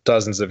and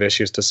dozens of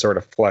issues to sort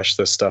of flesh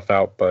this stuff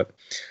out. But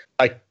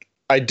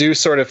I do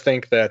sort of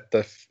think that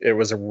it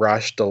was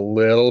rushed a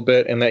little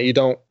bit, and that you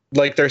don't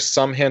like. There's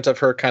some hint of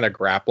her kind of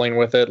grappling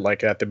with it,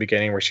 like at the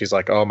beginning where she's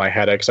like, "Oh, my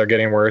headaches are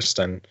getting worse,"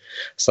 and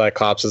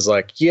Cyclops is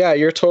like, "Yeah,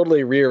 you're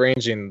totally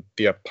rearranging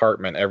the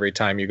apartment every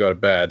time you go to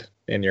bed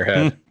in your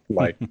head,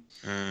 like,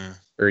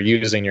 or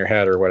using your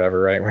head or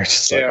whatever." Right? We're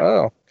just like,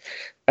 oh.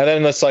 And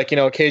then it's like, you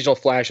know, occasional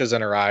flashes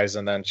in her eyes,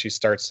 and then she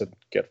starts to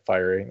get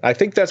fiery. I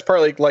think that's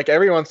partly like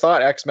everyone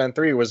thought X-Men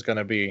 3 was going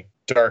to be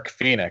Dark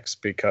Phoenix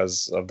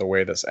because of the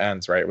way this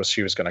ends, right?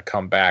 She was going to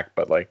come back,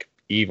 but like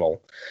evil.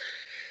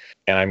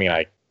 And I mean,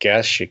 I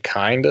guess she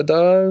kind of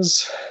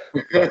does,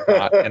 but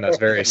not in a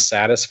very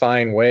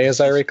satisfying way,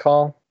 as I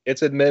recall.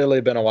 It's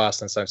admittedly been a while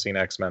since I've seen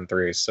X-Men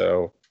 3,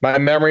 so my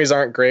memories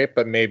aren't great,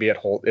 but maybe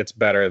it's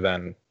better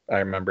than I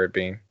remember it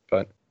being.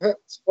 But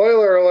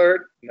spoiler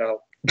alert,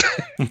 no.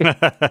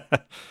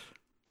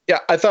 Yeah,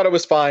 I thought it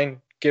was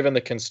fine given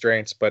the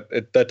constraints, but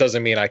that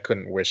doesn't mean I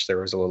couldn't wish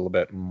there was a little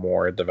bit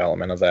more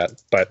development of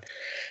that. But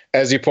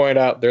as you point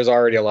out, there's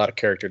already a lot of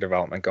character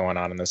development going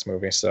on in this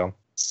movie, so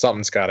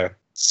something's got to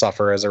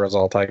suffer as a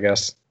result, I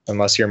guess,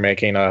 unless you're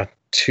making a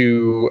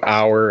 2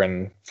 hour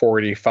and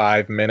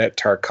 45-minute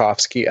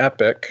Tarkovsky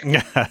epic.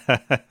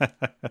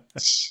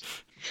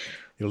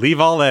 You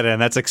leave all that in.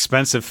 That's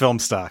expensive film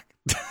stock.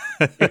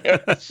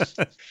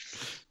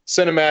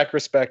 Cinematic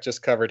Respect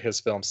just covered his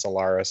film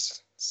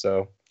Solaris,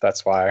 so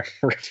that's why I'm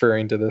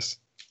referring to this,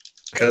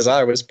 because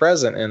I was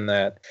present in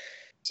that.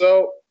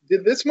 So,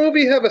 did this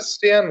movie have a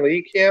Stan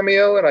Lee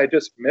cameo and I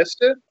just missed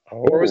it?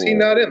 Or was he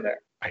not in there?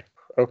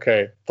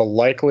 Okay, the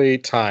likely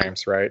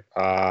times, right?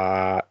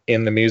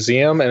 In the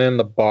museum and in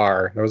the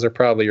bar. Those are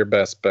probably your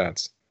best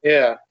bets.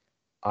 Yeah.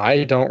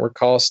 I don't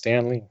recall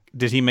Stan Lee.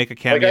 Did he make a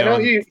cameo? Like, I know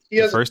he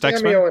has first a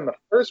cameo X-Men? in the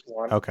first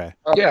one. Okay.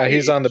 Yeah,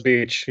 he's on the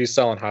beach. He's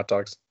selling hot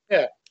dogs.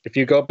 Yeah. If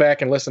you go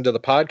back and listen to the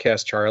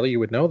podcast, Charlie, you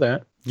would know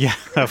that. Yeah.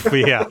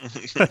 Yeah.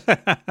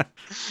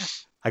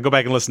 I go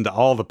back and listen to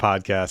all the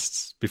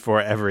podcasts before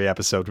every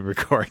episode we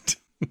record.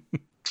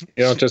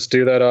 You don't just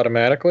do that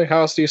automatically?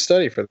 How else do you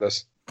study for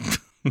this?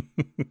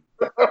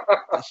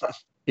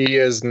 He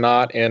is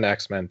not in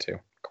X-Men 2,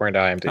 according to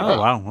IMDb. Oh,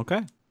 wow.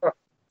 Okay.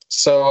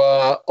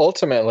 So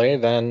ultimately,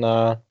 then,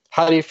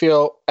 how do you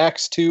feel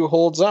X2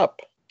 holds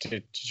up?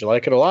 Did you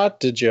like it a lot?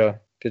 Did you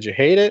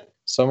hate it?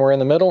 Somewhere in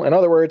the middle? In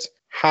other words,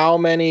 how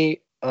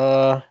many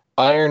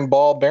iron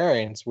ball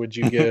bearings would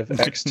you give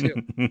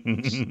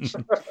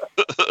X2?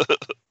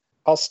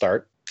 I'll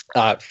start.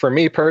 For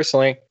me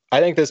personally, I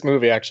think this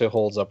movie actually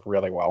holds up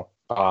really well.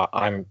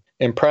 I'm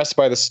impressed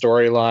by the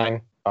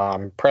storyline.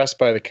 I'm impressed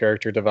by the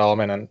character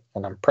development, and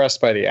I'm impressed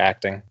by the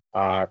acting.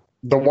 The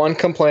one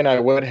complaint I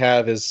would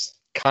have is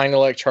kind of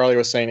like Charlie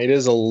was saying, it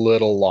is a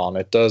little long.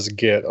 It does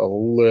get a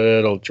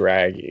little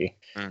draggy.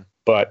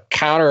 But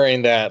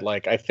countering that,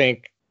 like, I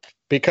think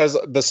because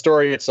the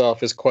story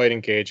itself is quite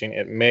engaging,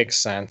 it makes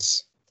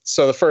sense.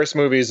 So the first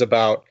movie is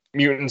about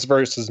mutants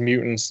versus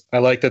mutants. I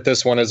like that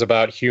this one is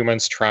about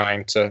humans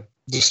trying to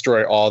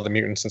destroy all the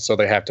mutants, and so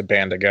they have to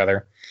band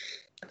together.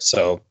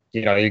 So,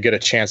 you know, you get a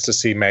chance to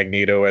see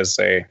Magneto as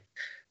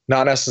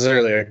not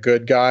necessarily a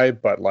good guy,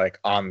 but like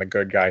on the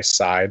good guy's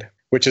side,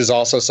 which is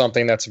also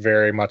something that's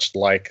very much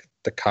like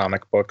the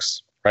comic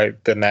books,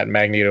 right? Then that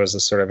Magneto is a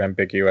sort of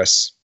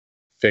ambiguous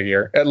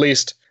figure, at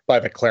least by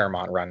the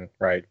Claremont run,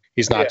 right?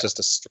 He's not just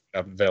a straight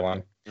up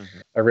villain. Mm-hmm.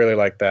 I really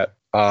like that.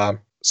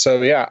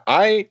 So yeah,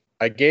 I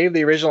gave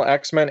the original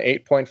X-Men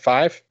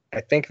 8.5.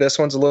 I think this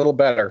one's a little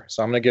better,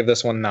 so I'm going to give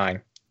this one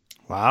 9.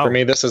 Wow. For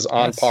me, this is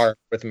on par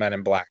with Men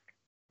in Black.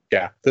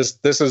 Yeah, this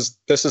is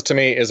to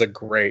me is a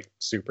great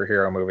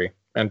superhero movie,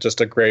 and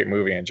just a great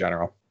movie in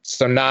general.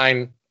 So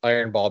 9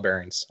 iron ball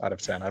bearings out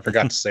of 10. I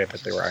forgot to say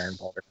that they were iron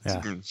ball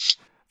bearings.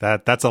 Yeah,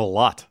 that's a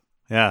lot.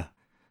 Yeah,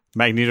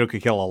 Magneto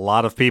could kill a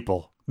lot of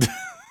people.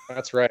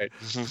 That's right.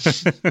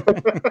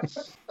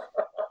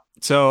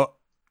 So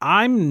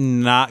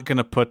I'm not going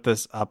to put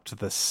this up to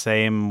the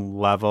same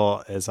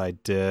level as I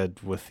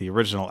did with the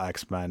original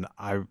X-Men.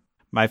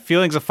 My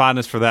feelings of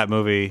fondness for that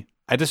movie,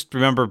 I just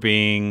remember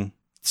being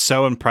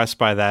so impressed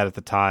by that at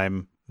the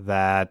time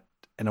that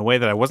in a way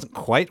that I wasn't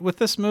quite with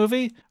this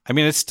movie. I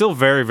mean, it's still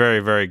very, very,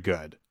 very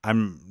good.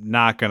 I'm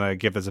not going to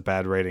give this a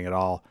bad rating at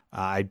all.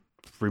 I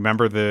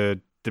remember the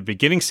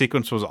beginning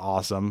sequence was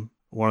awesome.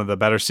 One of the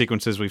better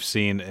sequences we've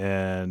seen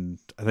in,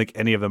 I think,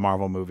 any of the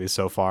Marvel movies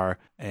so far.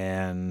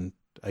 And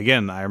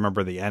again, I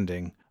remember the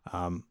ending.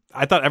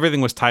 I thought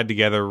everything was tied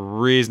together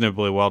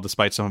reasonably well,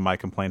 despite some of my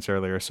complaints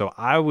earlier. So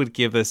I would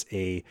give this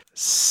a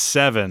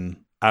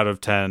 7 out of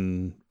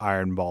 10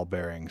 iron ball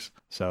bearings.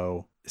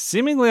 So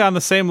seemingly on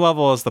the same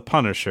level as The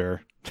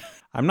Punisher.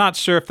 I'm not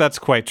sure if that's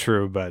quite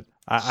true, but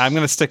I'm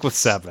going to stick with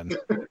 7.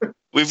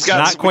 We've got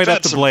not quite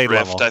up to Blade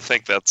drift. level. I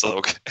think that's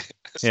okay.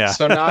 Yeah.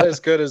 So not as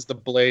good as the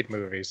Blade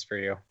movies for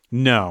you.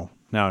 No.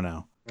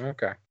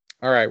 Okay.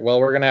 All right. Well,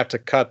 we're going to have to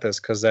cut this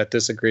because that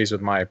disagrees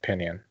with my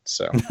opinion.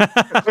 So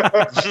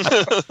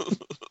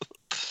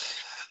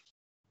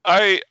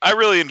I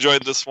really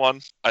enjoyed this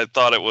one. I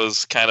thought it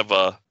was kind of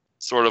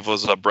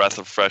was a breath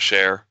of fresh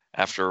air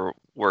after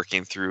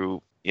working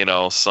through,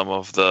 some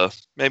of the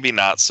maybe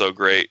not so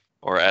great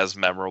or as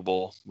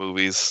memorable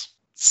movies.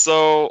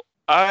 So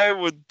I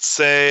would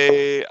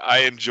say I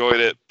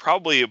enjoyed it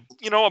probably,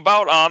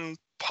 about on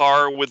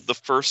par with the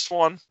first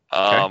one.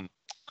 Okay.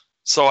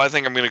 So I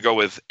think I'm going to go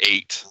with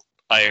 8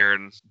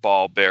 iron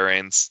ball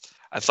bearings.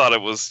 I thought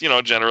it was,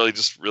 generally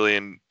just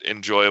really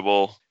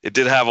enjoyable. It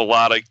did have a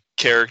lot of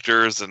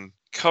characters and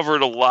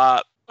covered a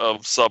lot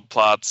of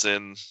subplots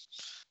in,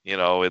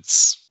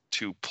 its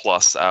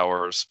 2+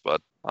 hours.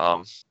 But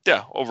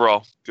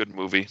overall, good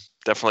movie.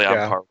 Definitely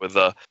on par with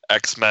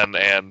X-Men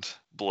and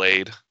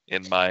Blade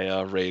in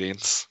my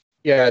ratings.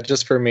 Yeah,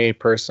 just for me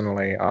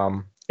personally,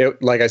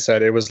 it, like I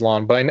said, it was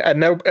long, but at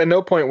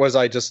no point was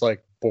I just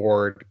like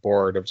bored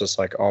of just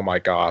like, oh my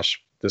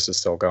gosh, this is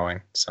still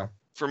going. So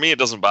for me, it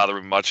doesn't bother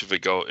me much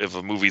if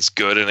a movie's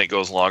good and it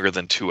goes longer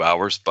than 2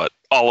 hours. But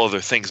all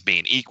other things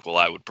being equal,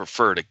 I would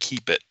prefer to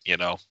keep it,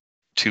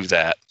 to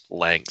that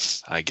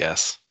length, I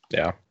guess.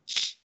 Yeah.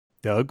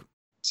 Doug?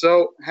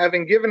 So,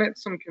 having given it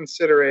some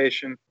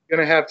consideration, I'm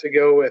going to have to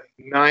go with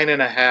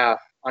 9.5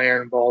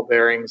 iron ball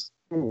bearings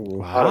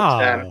out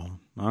of 10.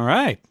 All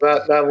right.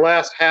 That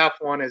last half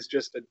one is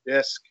just a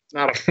disc. It's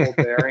not a full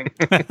bearing.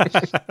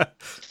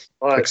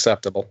 But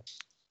acceptable.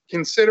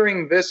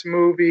 Considering this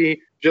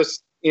movie,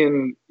 just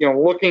in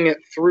looking at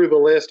through the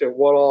list at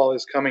what all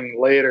is coming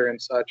later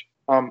and such,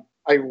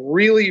 I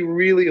really,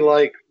 really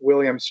like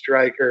William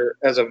Stryker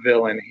as a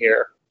villain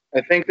here.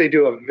 I think they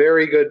do a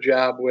very good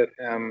job with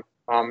him,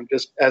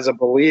 just as a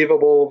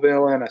believable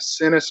villain, a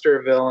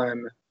sinister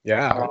villain.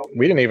 Yeah,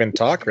 we didn't even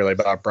talk really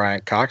about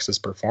Brian Cox's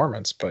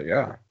performance, but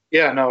yeah.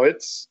 Yeah, no,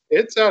 it's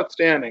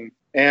outstanding.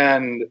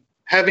 And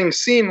having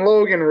seen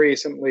Logan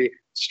recently,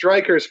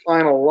 Stryker's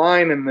final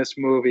line in this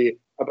movie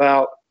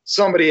about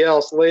somebody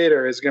else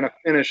later is going to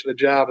finish the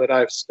job that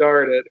I've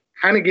started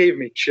kind of gave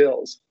me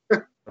chills.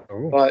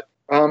 But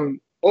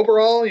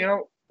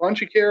overall,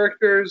 bunch of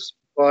characters,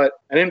 but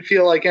I didn't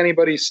feel like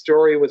anybody's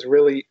story was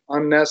really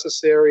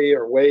unnecessary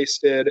or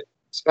wasted.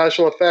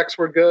 Special effects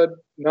were good.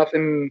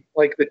 Nothing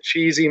like the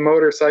cheesy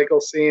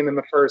motorcycle scene in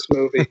the first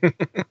movie.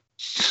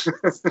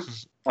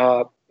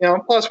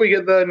 Plus we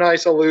get the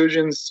nice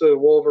allusions to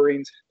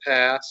Wolverine's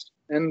past.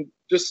 And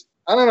just,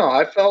 I don't know,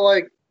 I felt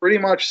like pretty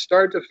much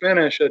start to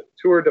finish a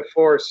tour de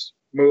force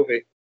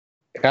movie.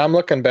 I'm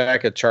looking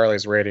back at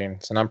Charlie's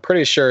ratings, and I'm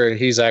pretty sure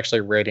he's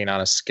actually rating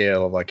on a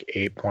scale of like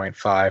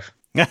 8.5.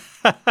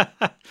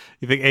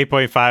 You think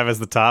 8.5 is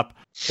the top?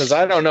 Because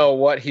I don't know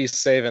what he's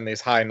saving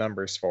these high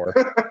numbers for.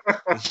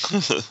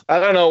 I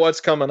don't know what's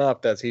coming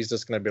up that he's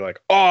just going to be like,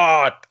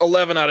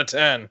 11 out of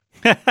 10.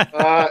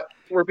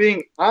 We're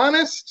being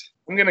honest.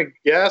 I'm going to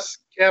guess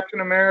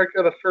Captain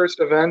America, the First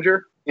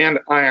Avenger, and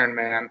Iron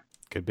Man.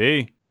 Could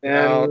be.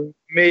 And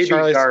maybe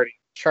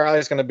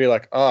Charlie's going to be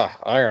like,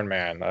 Iron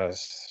Man.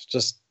 It's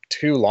just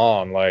too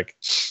long. Like,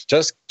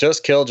 just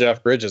kill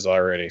Jeff Bridges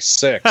already.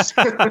 6.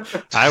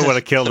 I would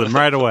have killed him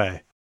right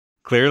away.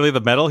 Clearly, the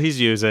metal he's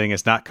using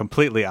is not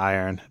completely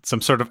iron. It's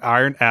some sort of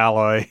iron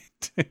alloy.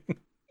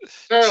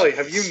 Charlie,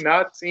 have you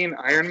not seen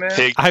Iron Man?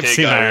 I've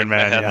seen Iron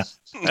Man,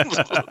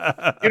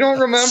 yeah. You don't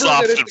remember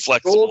Soft that and it's a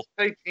flexible. gold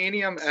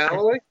titanium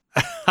alloy?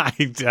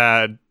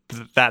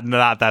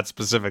 Not that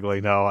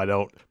specifically. No, I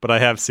don't. But I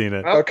have seen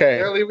it. Well, Okay.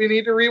 Apparently we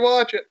need to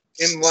rewatch it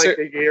in like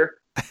a year.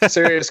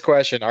 Serious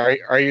question.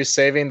 Are you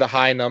saving the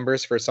high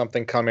numbers for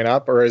something coming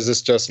up, or is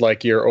this just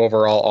like your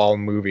overall all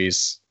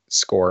movies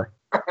score?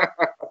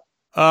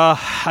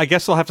 I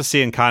guess we'll have to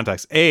see in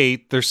context.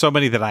 There's so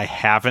many that I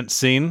haven't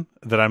seen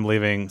that I'm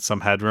leaving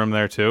some headroom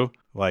there too.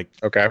 Like,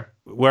 okay.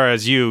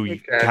 Whereas you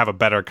have a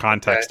better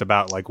context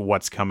about like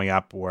what's coming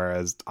up.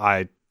 Whereas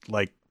I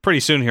like pretty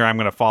soon here, I'm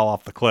going to fall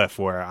off the cliff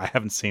where I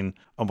haven't seen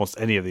almost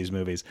any of these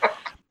movies.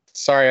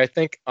 Sorry, I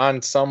think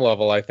on some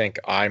level, I think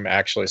I'm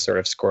actually sort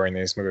of scoring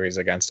these movies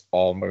against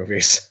all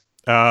movies.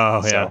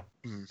 Oh, yeah.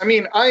 I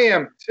mean, I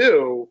am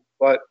too,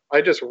 but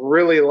I just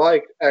really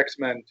liked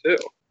X-Men too.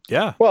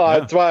 Yeah. Well, yeah.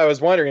 that's why I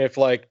was wondering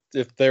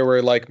if there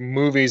were like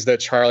movies that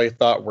Charlie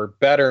thought were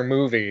better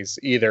movies,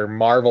 either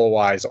Marvel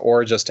wise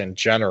or just in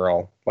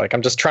general. Like,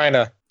 I'm just trying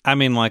to. I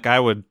mean, like, I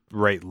would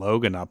rate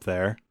Logan up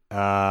there.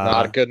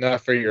 Not good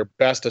enough for your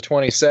best of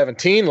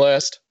 2017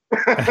 list.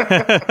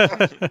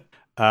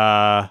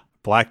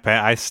 Black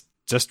Panther.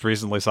 Just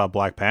recently saw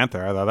Black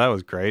Panther. I thought that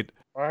was great.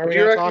 Why are Would we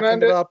you not talking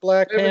recommend it? about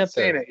Black I haven't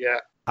Panther? seen it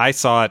yet. I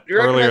saw it Would you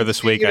earlier recommend this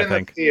seeing week, it I in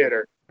think. the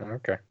theater?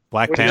 Okay.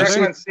 Black Would you Panther?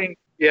 recommend seeing?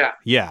 Yeah.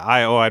 Yeah,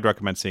 I'd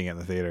recommend seeing it in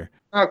the theater.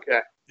 Okay.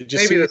 Did you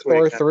Maybe see this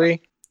Thor weekend.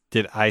 3?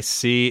 Did I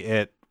see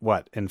it,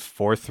 in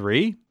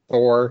 4:3?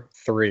 Thor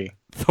 3.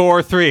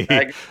 Thor 3.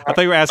 I thought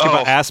you were asking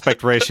about Oh.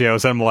 aspect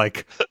ratios. I'm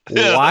like,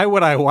 why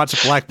would I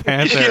watch Black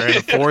Panther in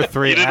a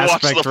 4:3 You didn't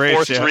watch aspect the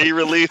ratio? 4:3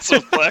 release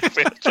of Black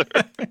Panther.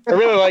 I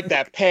really like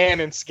that pan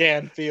and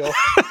scan feel.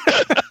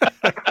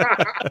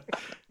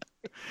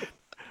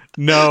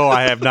 No,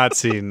 I have not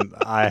seen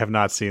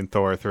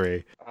Thor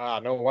 3.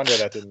 No wonder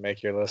that didn't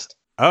make your list.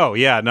 Oh,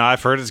 yeah, no,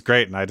 I've heard it's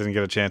great, and I didn't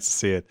get a chance to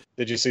see it.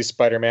 Did you see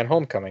Spider-Man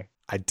Homecoming?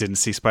 I didn't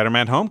see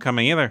Spider-Man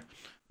Homecoming either,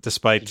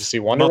 despite Did you see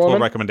Wonder multiple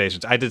Woman?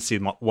 recommendations. I did see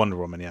Wonder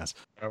Woman, yes.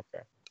 Okay.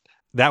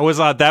 That was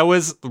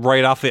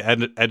right off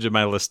the edge of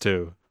my list,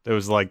 too. It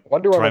was like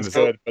Wonder trying Woman's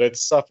good, but it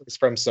suffers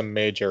from some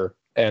major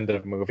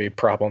end-of-movie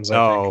problems, I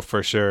think. Oh,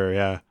 for sure,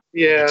 yeah.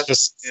 Yeah. It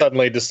just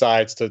suddenly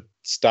decides to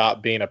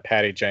stop being a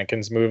Patty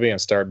Jenkins movie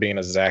and start being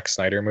a Zack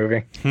Snyder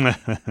movie.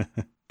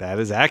 That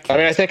is I accurate.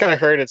 mean, I think I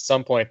heard at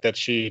some point that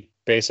she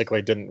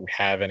basically didn't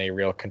have any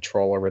real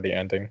control over the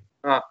ending.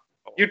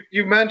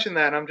 You mentioned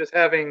that, and I'm just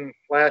having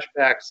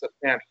flashbacks of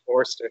Fan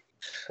Forstick.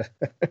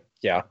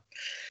 Yeah.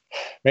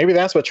 Maybe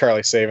that's what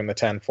Charlie's saving the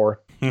 10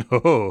 for.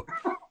 Oh.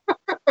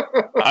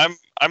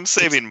 I'm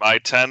saving my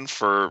 10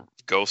 for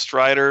Ghost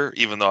Rider,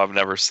 even though I've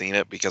never seen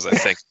it, because I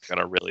think I'm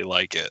gonna really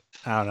like it.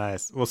 Oh,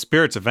 nice. Well,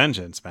 Spirits of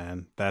Vengeance,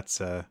 man.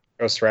 That's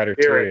Ghost Rider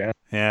 2, Spirit. yeah.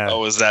 yeah.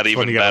 Oh, is that That's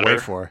what even you gotta better?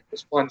 wait for.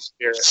 Just one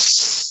spirit.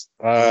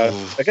 I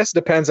guess it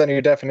depends on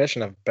your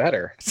definition of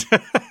better.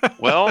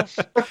 Well,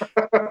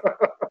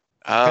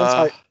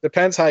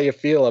 Depends how you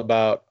feel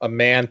about a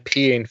man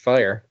peeing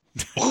fire.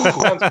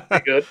 Sounds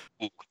pretty good.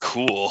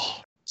 cool.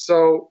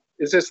 So,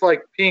 is this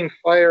like peeing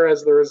fire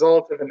as the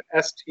result of an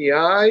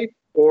STI,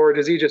 or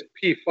does he just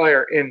pee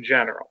fire in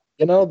general?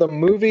 You know, the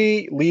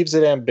movie leaves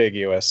it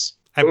ambiguous.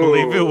 I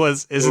believe it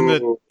was.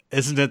 Ooh.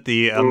 Isn't it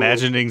the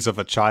imaginings of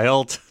a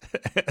child?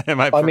 Am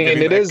I? I mean,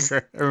 forgetting it that is-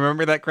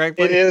 Remember that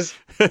correctly? It is.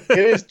 It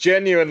is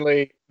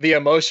genuinely the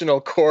emotional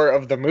core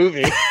of the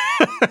movie.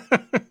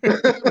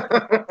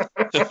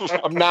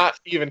 I'm not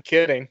even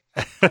kidding.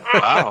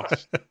 Wow.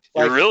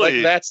 You're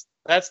really that's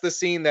the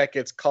scene that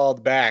gets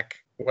called back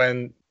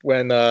when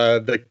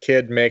the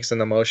kid makes an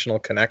emotional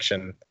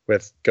connection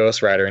with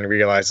Ghost Rider and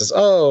realizes,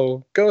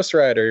 oh, Ghost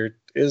Rider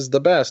is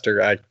the best.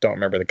 Or I don't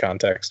remember the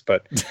context,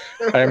 but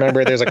I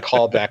remember there's a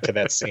callback to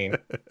that scene.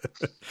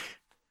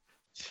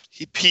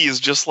 he pees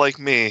just like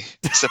me,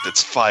 except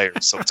it's fire,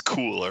 so it's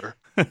cooler.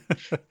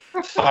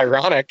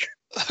 Ironic.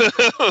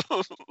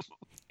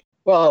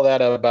 Well,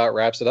 that about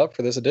wraps it up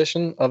for this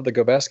edition of the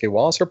Gobeski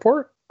Wallace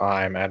Report.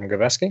 I'm Adam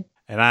Gobeski.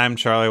 And I'm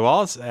Charlie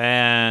Wallace,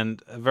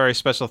 and a very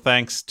special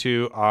thanks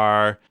to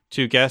our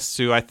two guests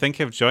who I think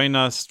have joined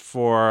us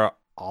for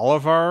all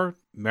of our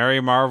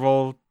Merry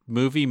Marvel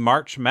movie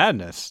March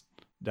Madness.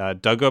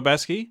 Doug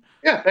Gobeski.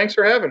 Yeah, thanks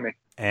for having me.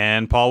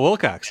 And Paul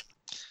Wilcox.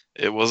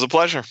 It was a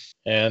pleasure.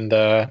 And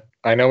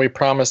I know we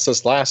promised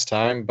this last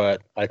time,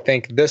 but I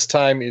think this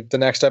time, the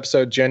next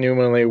episode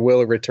genuinely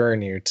will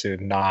return you to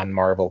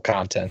non-Marvel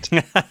content.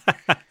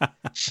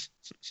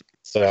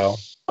 So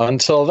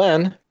until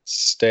then,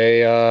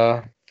 stay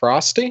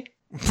frosty.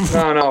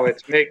 No,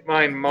 it's make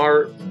mine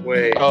Mart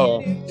way. Oh,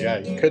 yeah,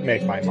 you could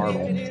make mine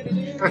Marvel.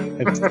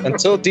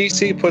 Until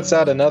DC puts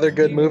out another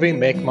good movie,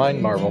 make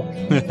mine Marvel.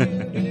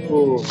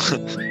 Ooh.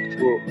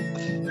 Ooh.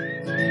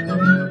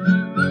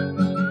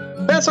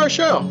 That's our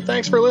show.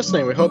 Thanks for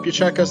listening. We hope you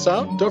check us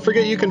out. Don't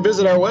forget you can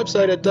visit our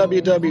website at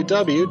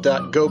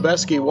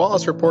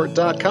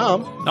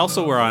www.gobeskiwallacereport.com.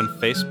 Also, we're on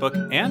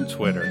Facebook and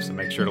Twitter, so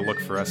make sure to look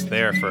for us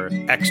there for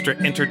extra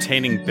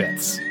entertaining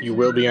bits. You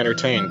will be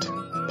entertained.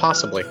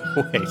 Possibly.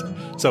 Wait,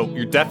 so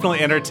you're definitely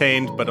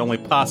entertained, but only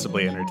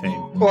possibly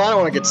entertained. Well, I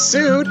don't want to get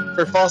sued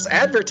for false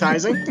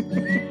advertising.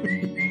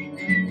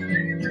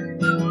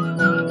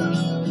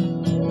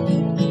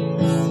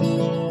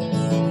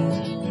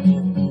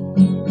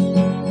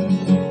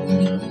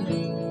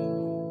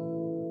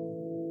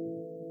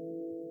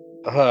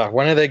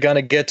 When are they going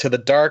to get to the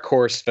Dark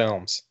Horse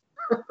films?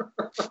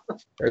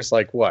 There's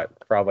like, what,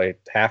 probably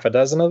half a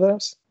dozen of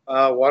those?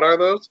 What are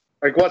those?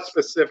 Like, what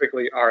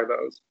specifically are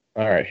those?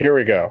 All right, here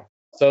we go.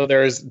 So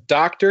there's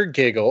Dr.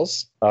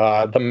 Giggles,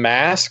 The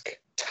Mask,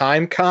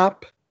 Time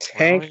Cop,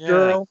 Tank yeah.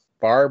 Girl,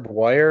 Barbed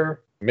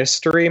Wire,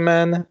 Mystery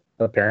Men,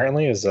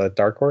 apparently is a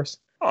Dark Horse.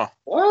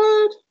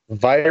 What?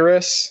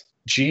 Virus,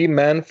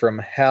 G-Men from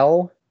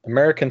Hell,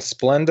 American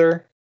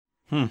Splendor,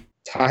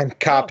 Time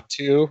Cop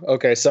 2.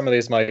 Okay, some of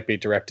these might be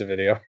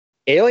direct-to-video.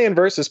 Alien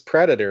vs.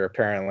 Predator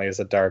apparently is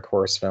a Dark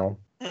Horse film.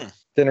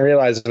 Didn't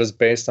realize it was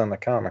based on the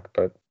comic,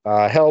 but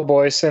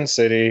Hellboy, Sin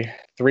City,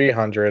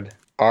 300,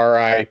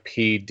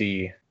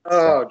 R.I.P.D.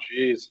 Oh,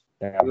 jeez.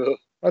 Yeah.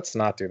 Let's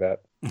not do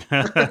that.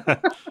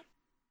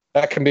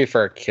 That can be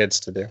for our kids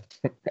to do.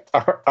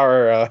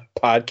 Our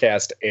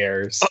podcast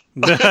airs.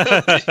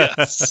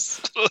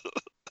 Yes.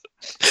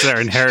 It's their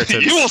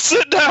inheritance. You will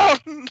sit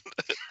down.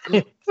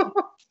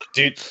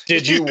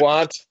 Did you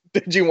want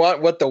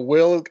what the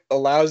will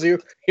allows you?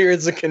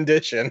 Here's the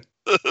condition.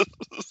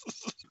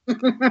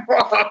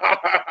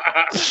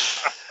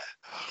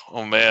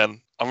 Oh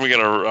man, I'm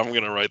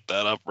gonna write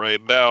that up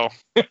right now.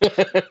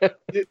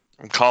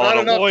 I'm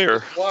calling a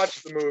lawyer.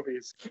 Watch the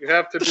movies. You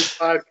have to do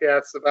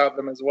podcasts about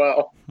them as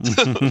well.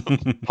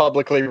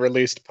 Publicly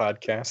released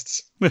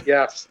podcasts.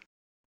 Yes.